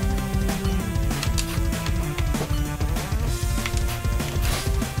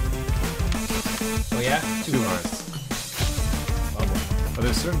 Oh yeah? Two hearts. Oh boy. Are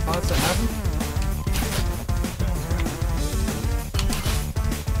there certain pots that have them?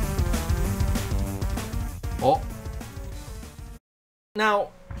 Oh. Now,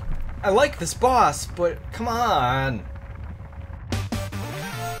 I like this boss, but come on.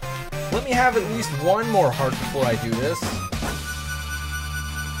 Let me have at least one more heart before I do this.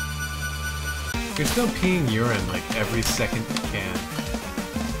 You're still peeing urine like every second you can.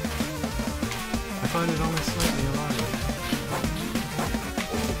 I find it only slightly alarming.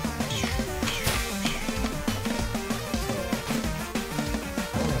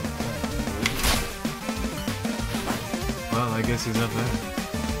 Well, I guess he's up there.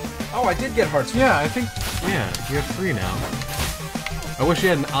 Oh, I did get hearts. Yeah, I think. Yeah, you have 3 now. I wish you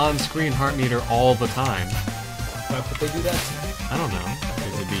had an on-screen heart meter all the time. Why would they do that? I don't know.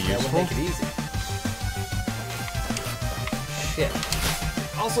 Could it be That would useful? make it easy. Shit.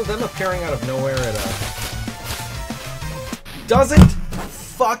 Also, them appearing out of nowhere at a... doesn't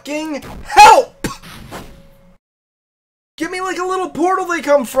fucking help! Give me like a little portal they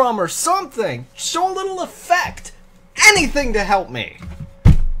come from or something! Show a little effect! anything to help me.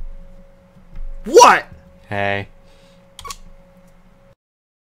 What? Hey.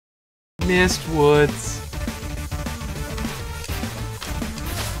 Missed Woods.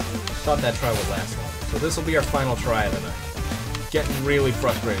 Thought that try would last longer. So this will be our final try of the night. Getting really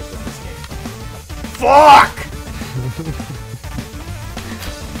frustrated with this game. Fuck!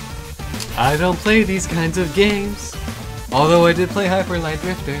 I don't play these kinds of games. Although I did play Hyper Light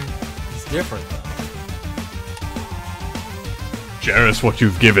Drifter. It's different though. Cherish what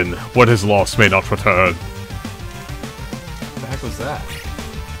you've given. What is lost may not return. What the heck was that? ...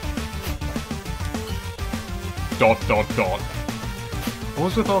 What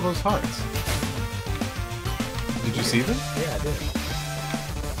was with all those hearts? Did you see them? Yeah, I did.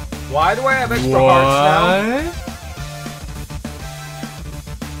 Why do I have extra hearts now?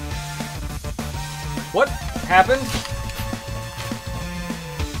 What happened?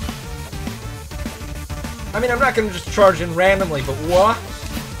 I mean, I'm not gonna just charge in randomly, but what?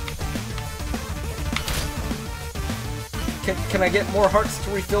 Can I get more hearts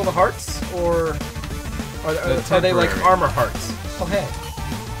to refill the hearts, or are they like armor hearts? Oh hey.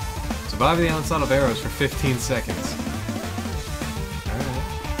 Survive the onslaught of arrows for 15 seconds. Alright.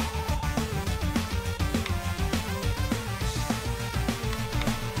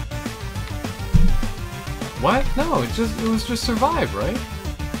 What? No, it was just survive, right?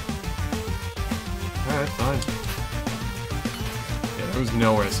 Alright, fine. Yeah, there was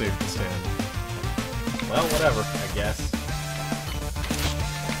nowhere safe to stand. Well, whatever, I guess.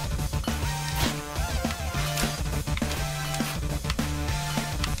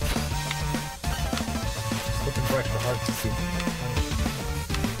 Just looking for extra hearts to see.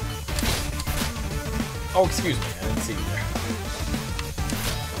 Oh, excuse me, I didn't see you there.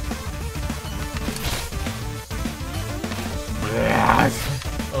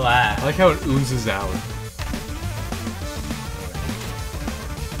 I like how it oozes out.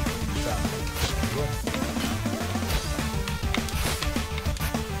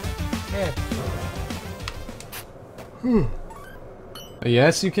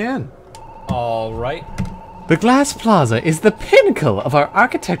 Yes, you can. Alright. The Glass Plaza is the pinnacle of our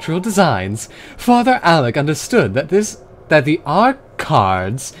architectural designs. Father Alec understood that the Arc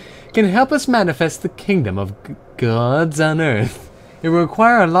cards can help us manifest the kingdom of gods on Earth. It will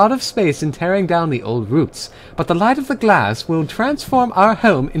require a lot of space in tearing down the old roots, but the light of the glass will transform our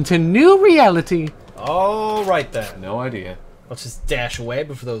home into new reality. Alright then. No idea. Let's just dash away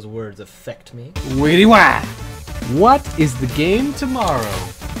before those words affect me. Weedy wah! What is the game tomorrow?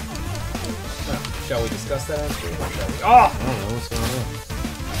 Shall we discuss that on screen, or shall we? Oh! I don't know what's going on.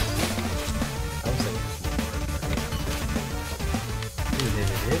 I was thinking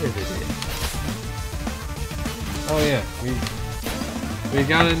Oh yeah, we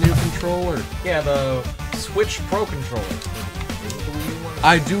got a new controller. yeah, the Switch Pro controller. Is it the Wii one?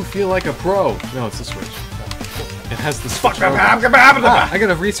 I do feel like a pro. No, it's a Switch. It has the Switch Fuck, logo. I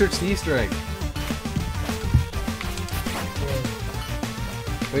gotta research the Easter egg.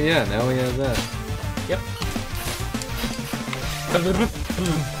 But yeah, now we have that. Yep.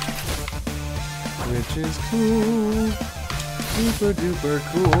 Which is cool. Super duper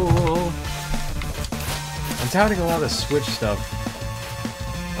cool. I'm touting a lot of Switch stuff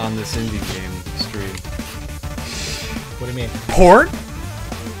on this indie game stream. What do you mean? Port?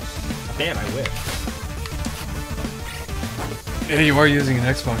 Damn, I wish. Yeah, you are using an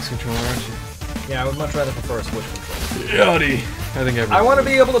Xbox controller, aren't you? Yeah, I would much rather prefer a Switch controller. Yachty. I think everyone I want to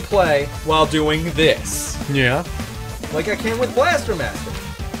would. be able to play while doing this. Yeah. Like I can with Blaster Master.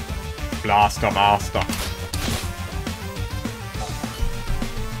 Blaster Master.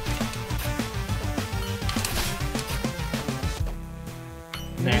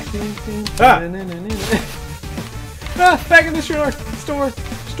 Nah. Ah, back in the store.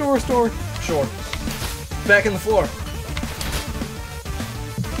 Sure. Back in the floor.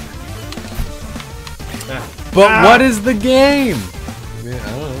 But what is the game? I mean, I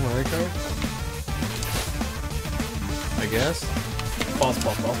don't know, Mario Kart? I guess.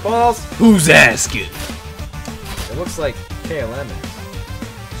 Balls. Who's asking? It looks like KLM is.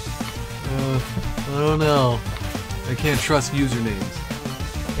 I don't know. I can't trust usernames.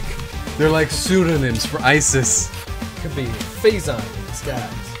 They're like pseudonyms for ISIS. Could be Phazon in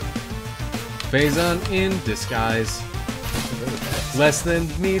disguise. Phazon in disguise. Less than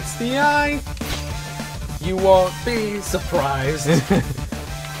meets the eye. You won't be surprised.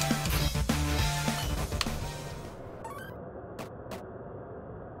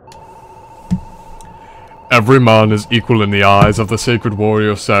 Every man is equal in the eyes of the sacred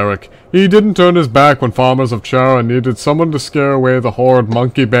warrior Sarek. He didn't turn his back when farmers of Chara needed someone to scare away the horrid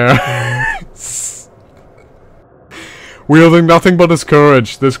monkey bear. Wielding nothing but his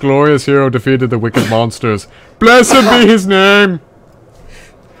courage, this glorious hero defeated the wicked monsters. Blessed be his name!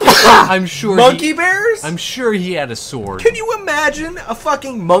 I'm sure. Monkey bears? I'm sure he had a sword. Can you imagine a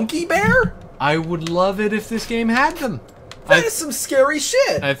fucking monkey bear? I would love it if this game had them. That is some scary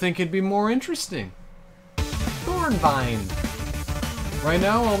shit. I think it'd be more interesting. Thornvine. Right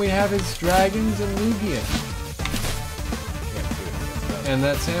now, all we have is dragons and Lugia. And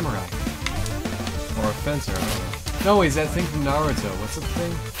that samurai. Or a fencer, I don't know. No, he's that thing from Naruto. What's the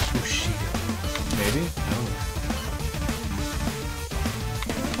thing? Bushido. Maybe? I don't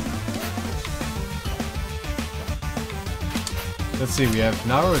know. Let's see, we have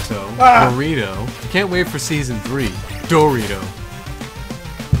Naruto, Burrito. Can't wait for season 3. Dorito. I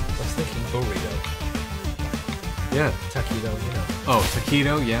was thinking burrito. Yeah. Taquito, you know. Oh,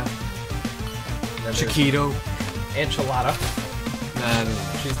 taquito, yeah. Then there's Chiquito. Enchilada. Nah, I don't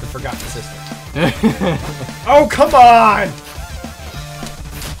know. She's the forgotten sister. Oh, come on!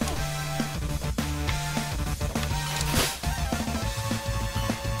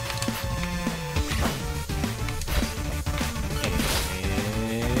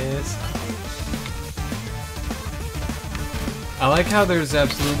 I like how there's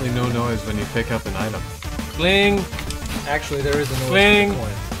absolutely no noise when you pick up an item. Bling! Actually, there is a noise Bling. for the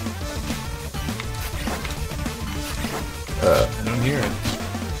coin. I don't hear it.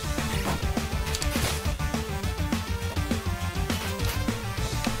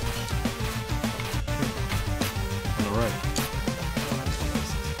 On the right.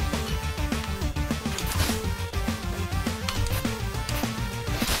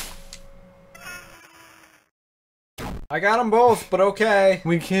 I got them both, but okay.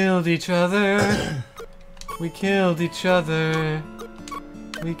 We killed each other. We killed each other.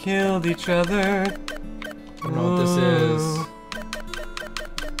 We killed each other. I don't know what this is.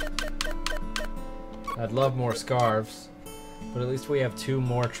 I'd love more scarves, but at least we have 2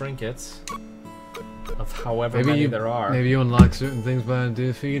 more trinkets. Of however many there are. Maybe you unlock certain things by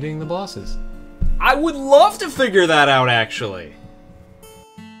defeating the bosses. I would love to figure that out, actually.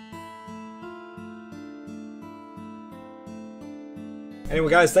 Anyway,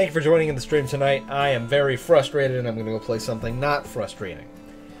 guys, thank you for joining in the stream tonight. I am very frustrated, and I'm going to go play something not frustrating.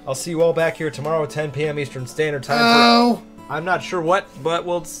 I'll see you all back here tomorrow at 10 p.m. Eastern Standard Time. I'm not sure what, but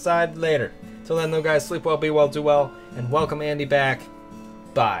we'll decide later. Till then, though, guys, sleep well, be well, do well, and welcome Andy back.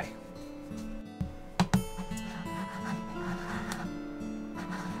 Bye.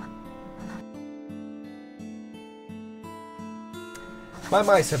 My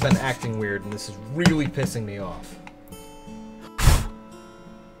mice have been acting weird, and this is really pissing me off.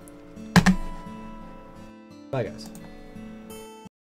 Bye, guys.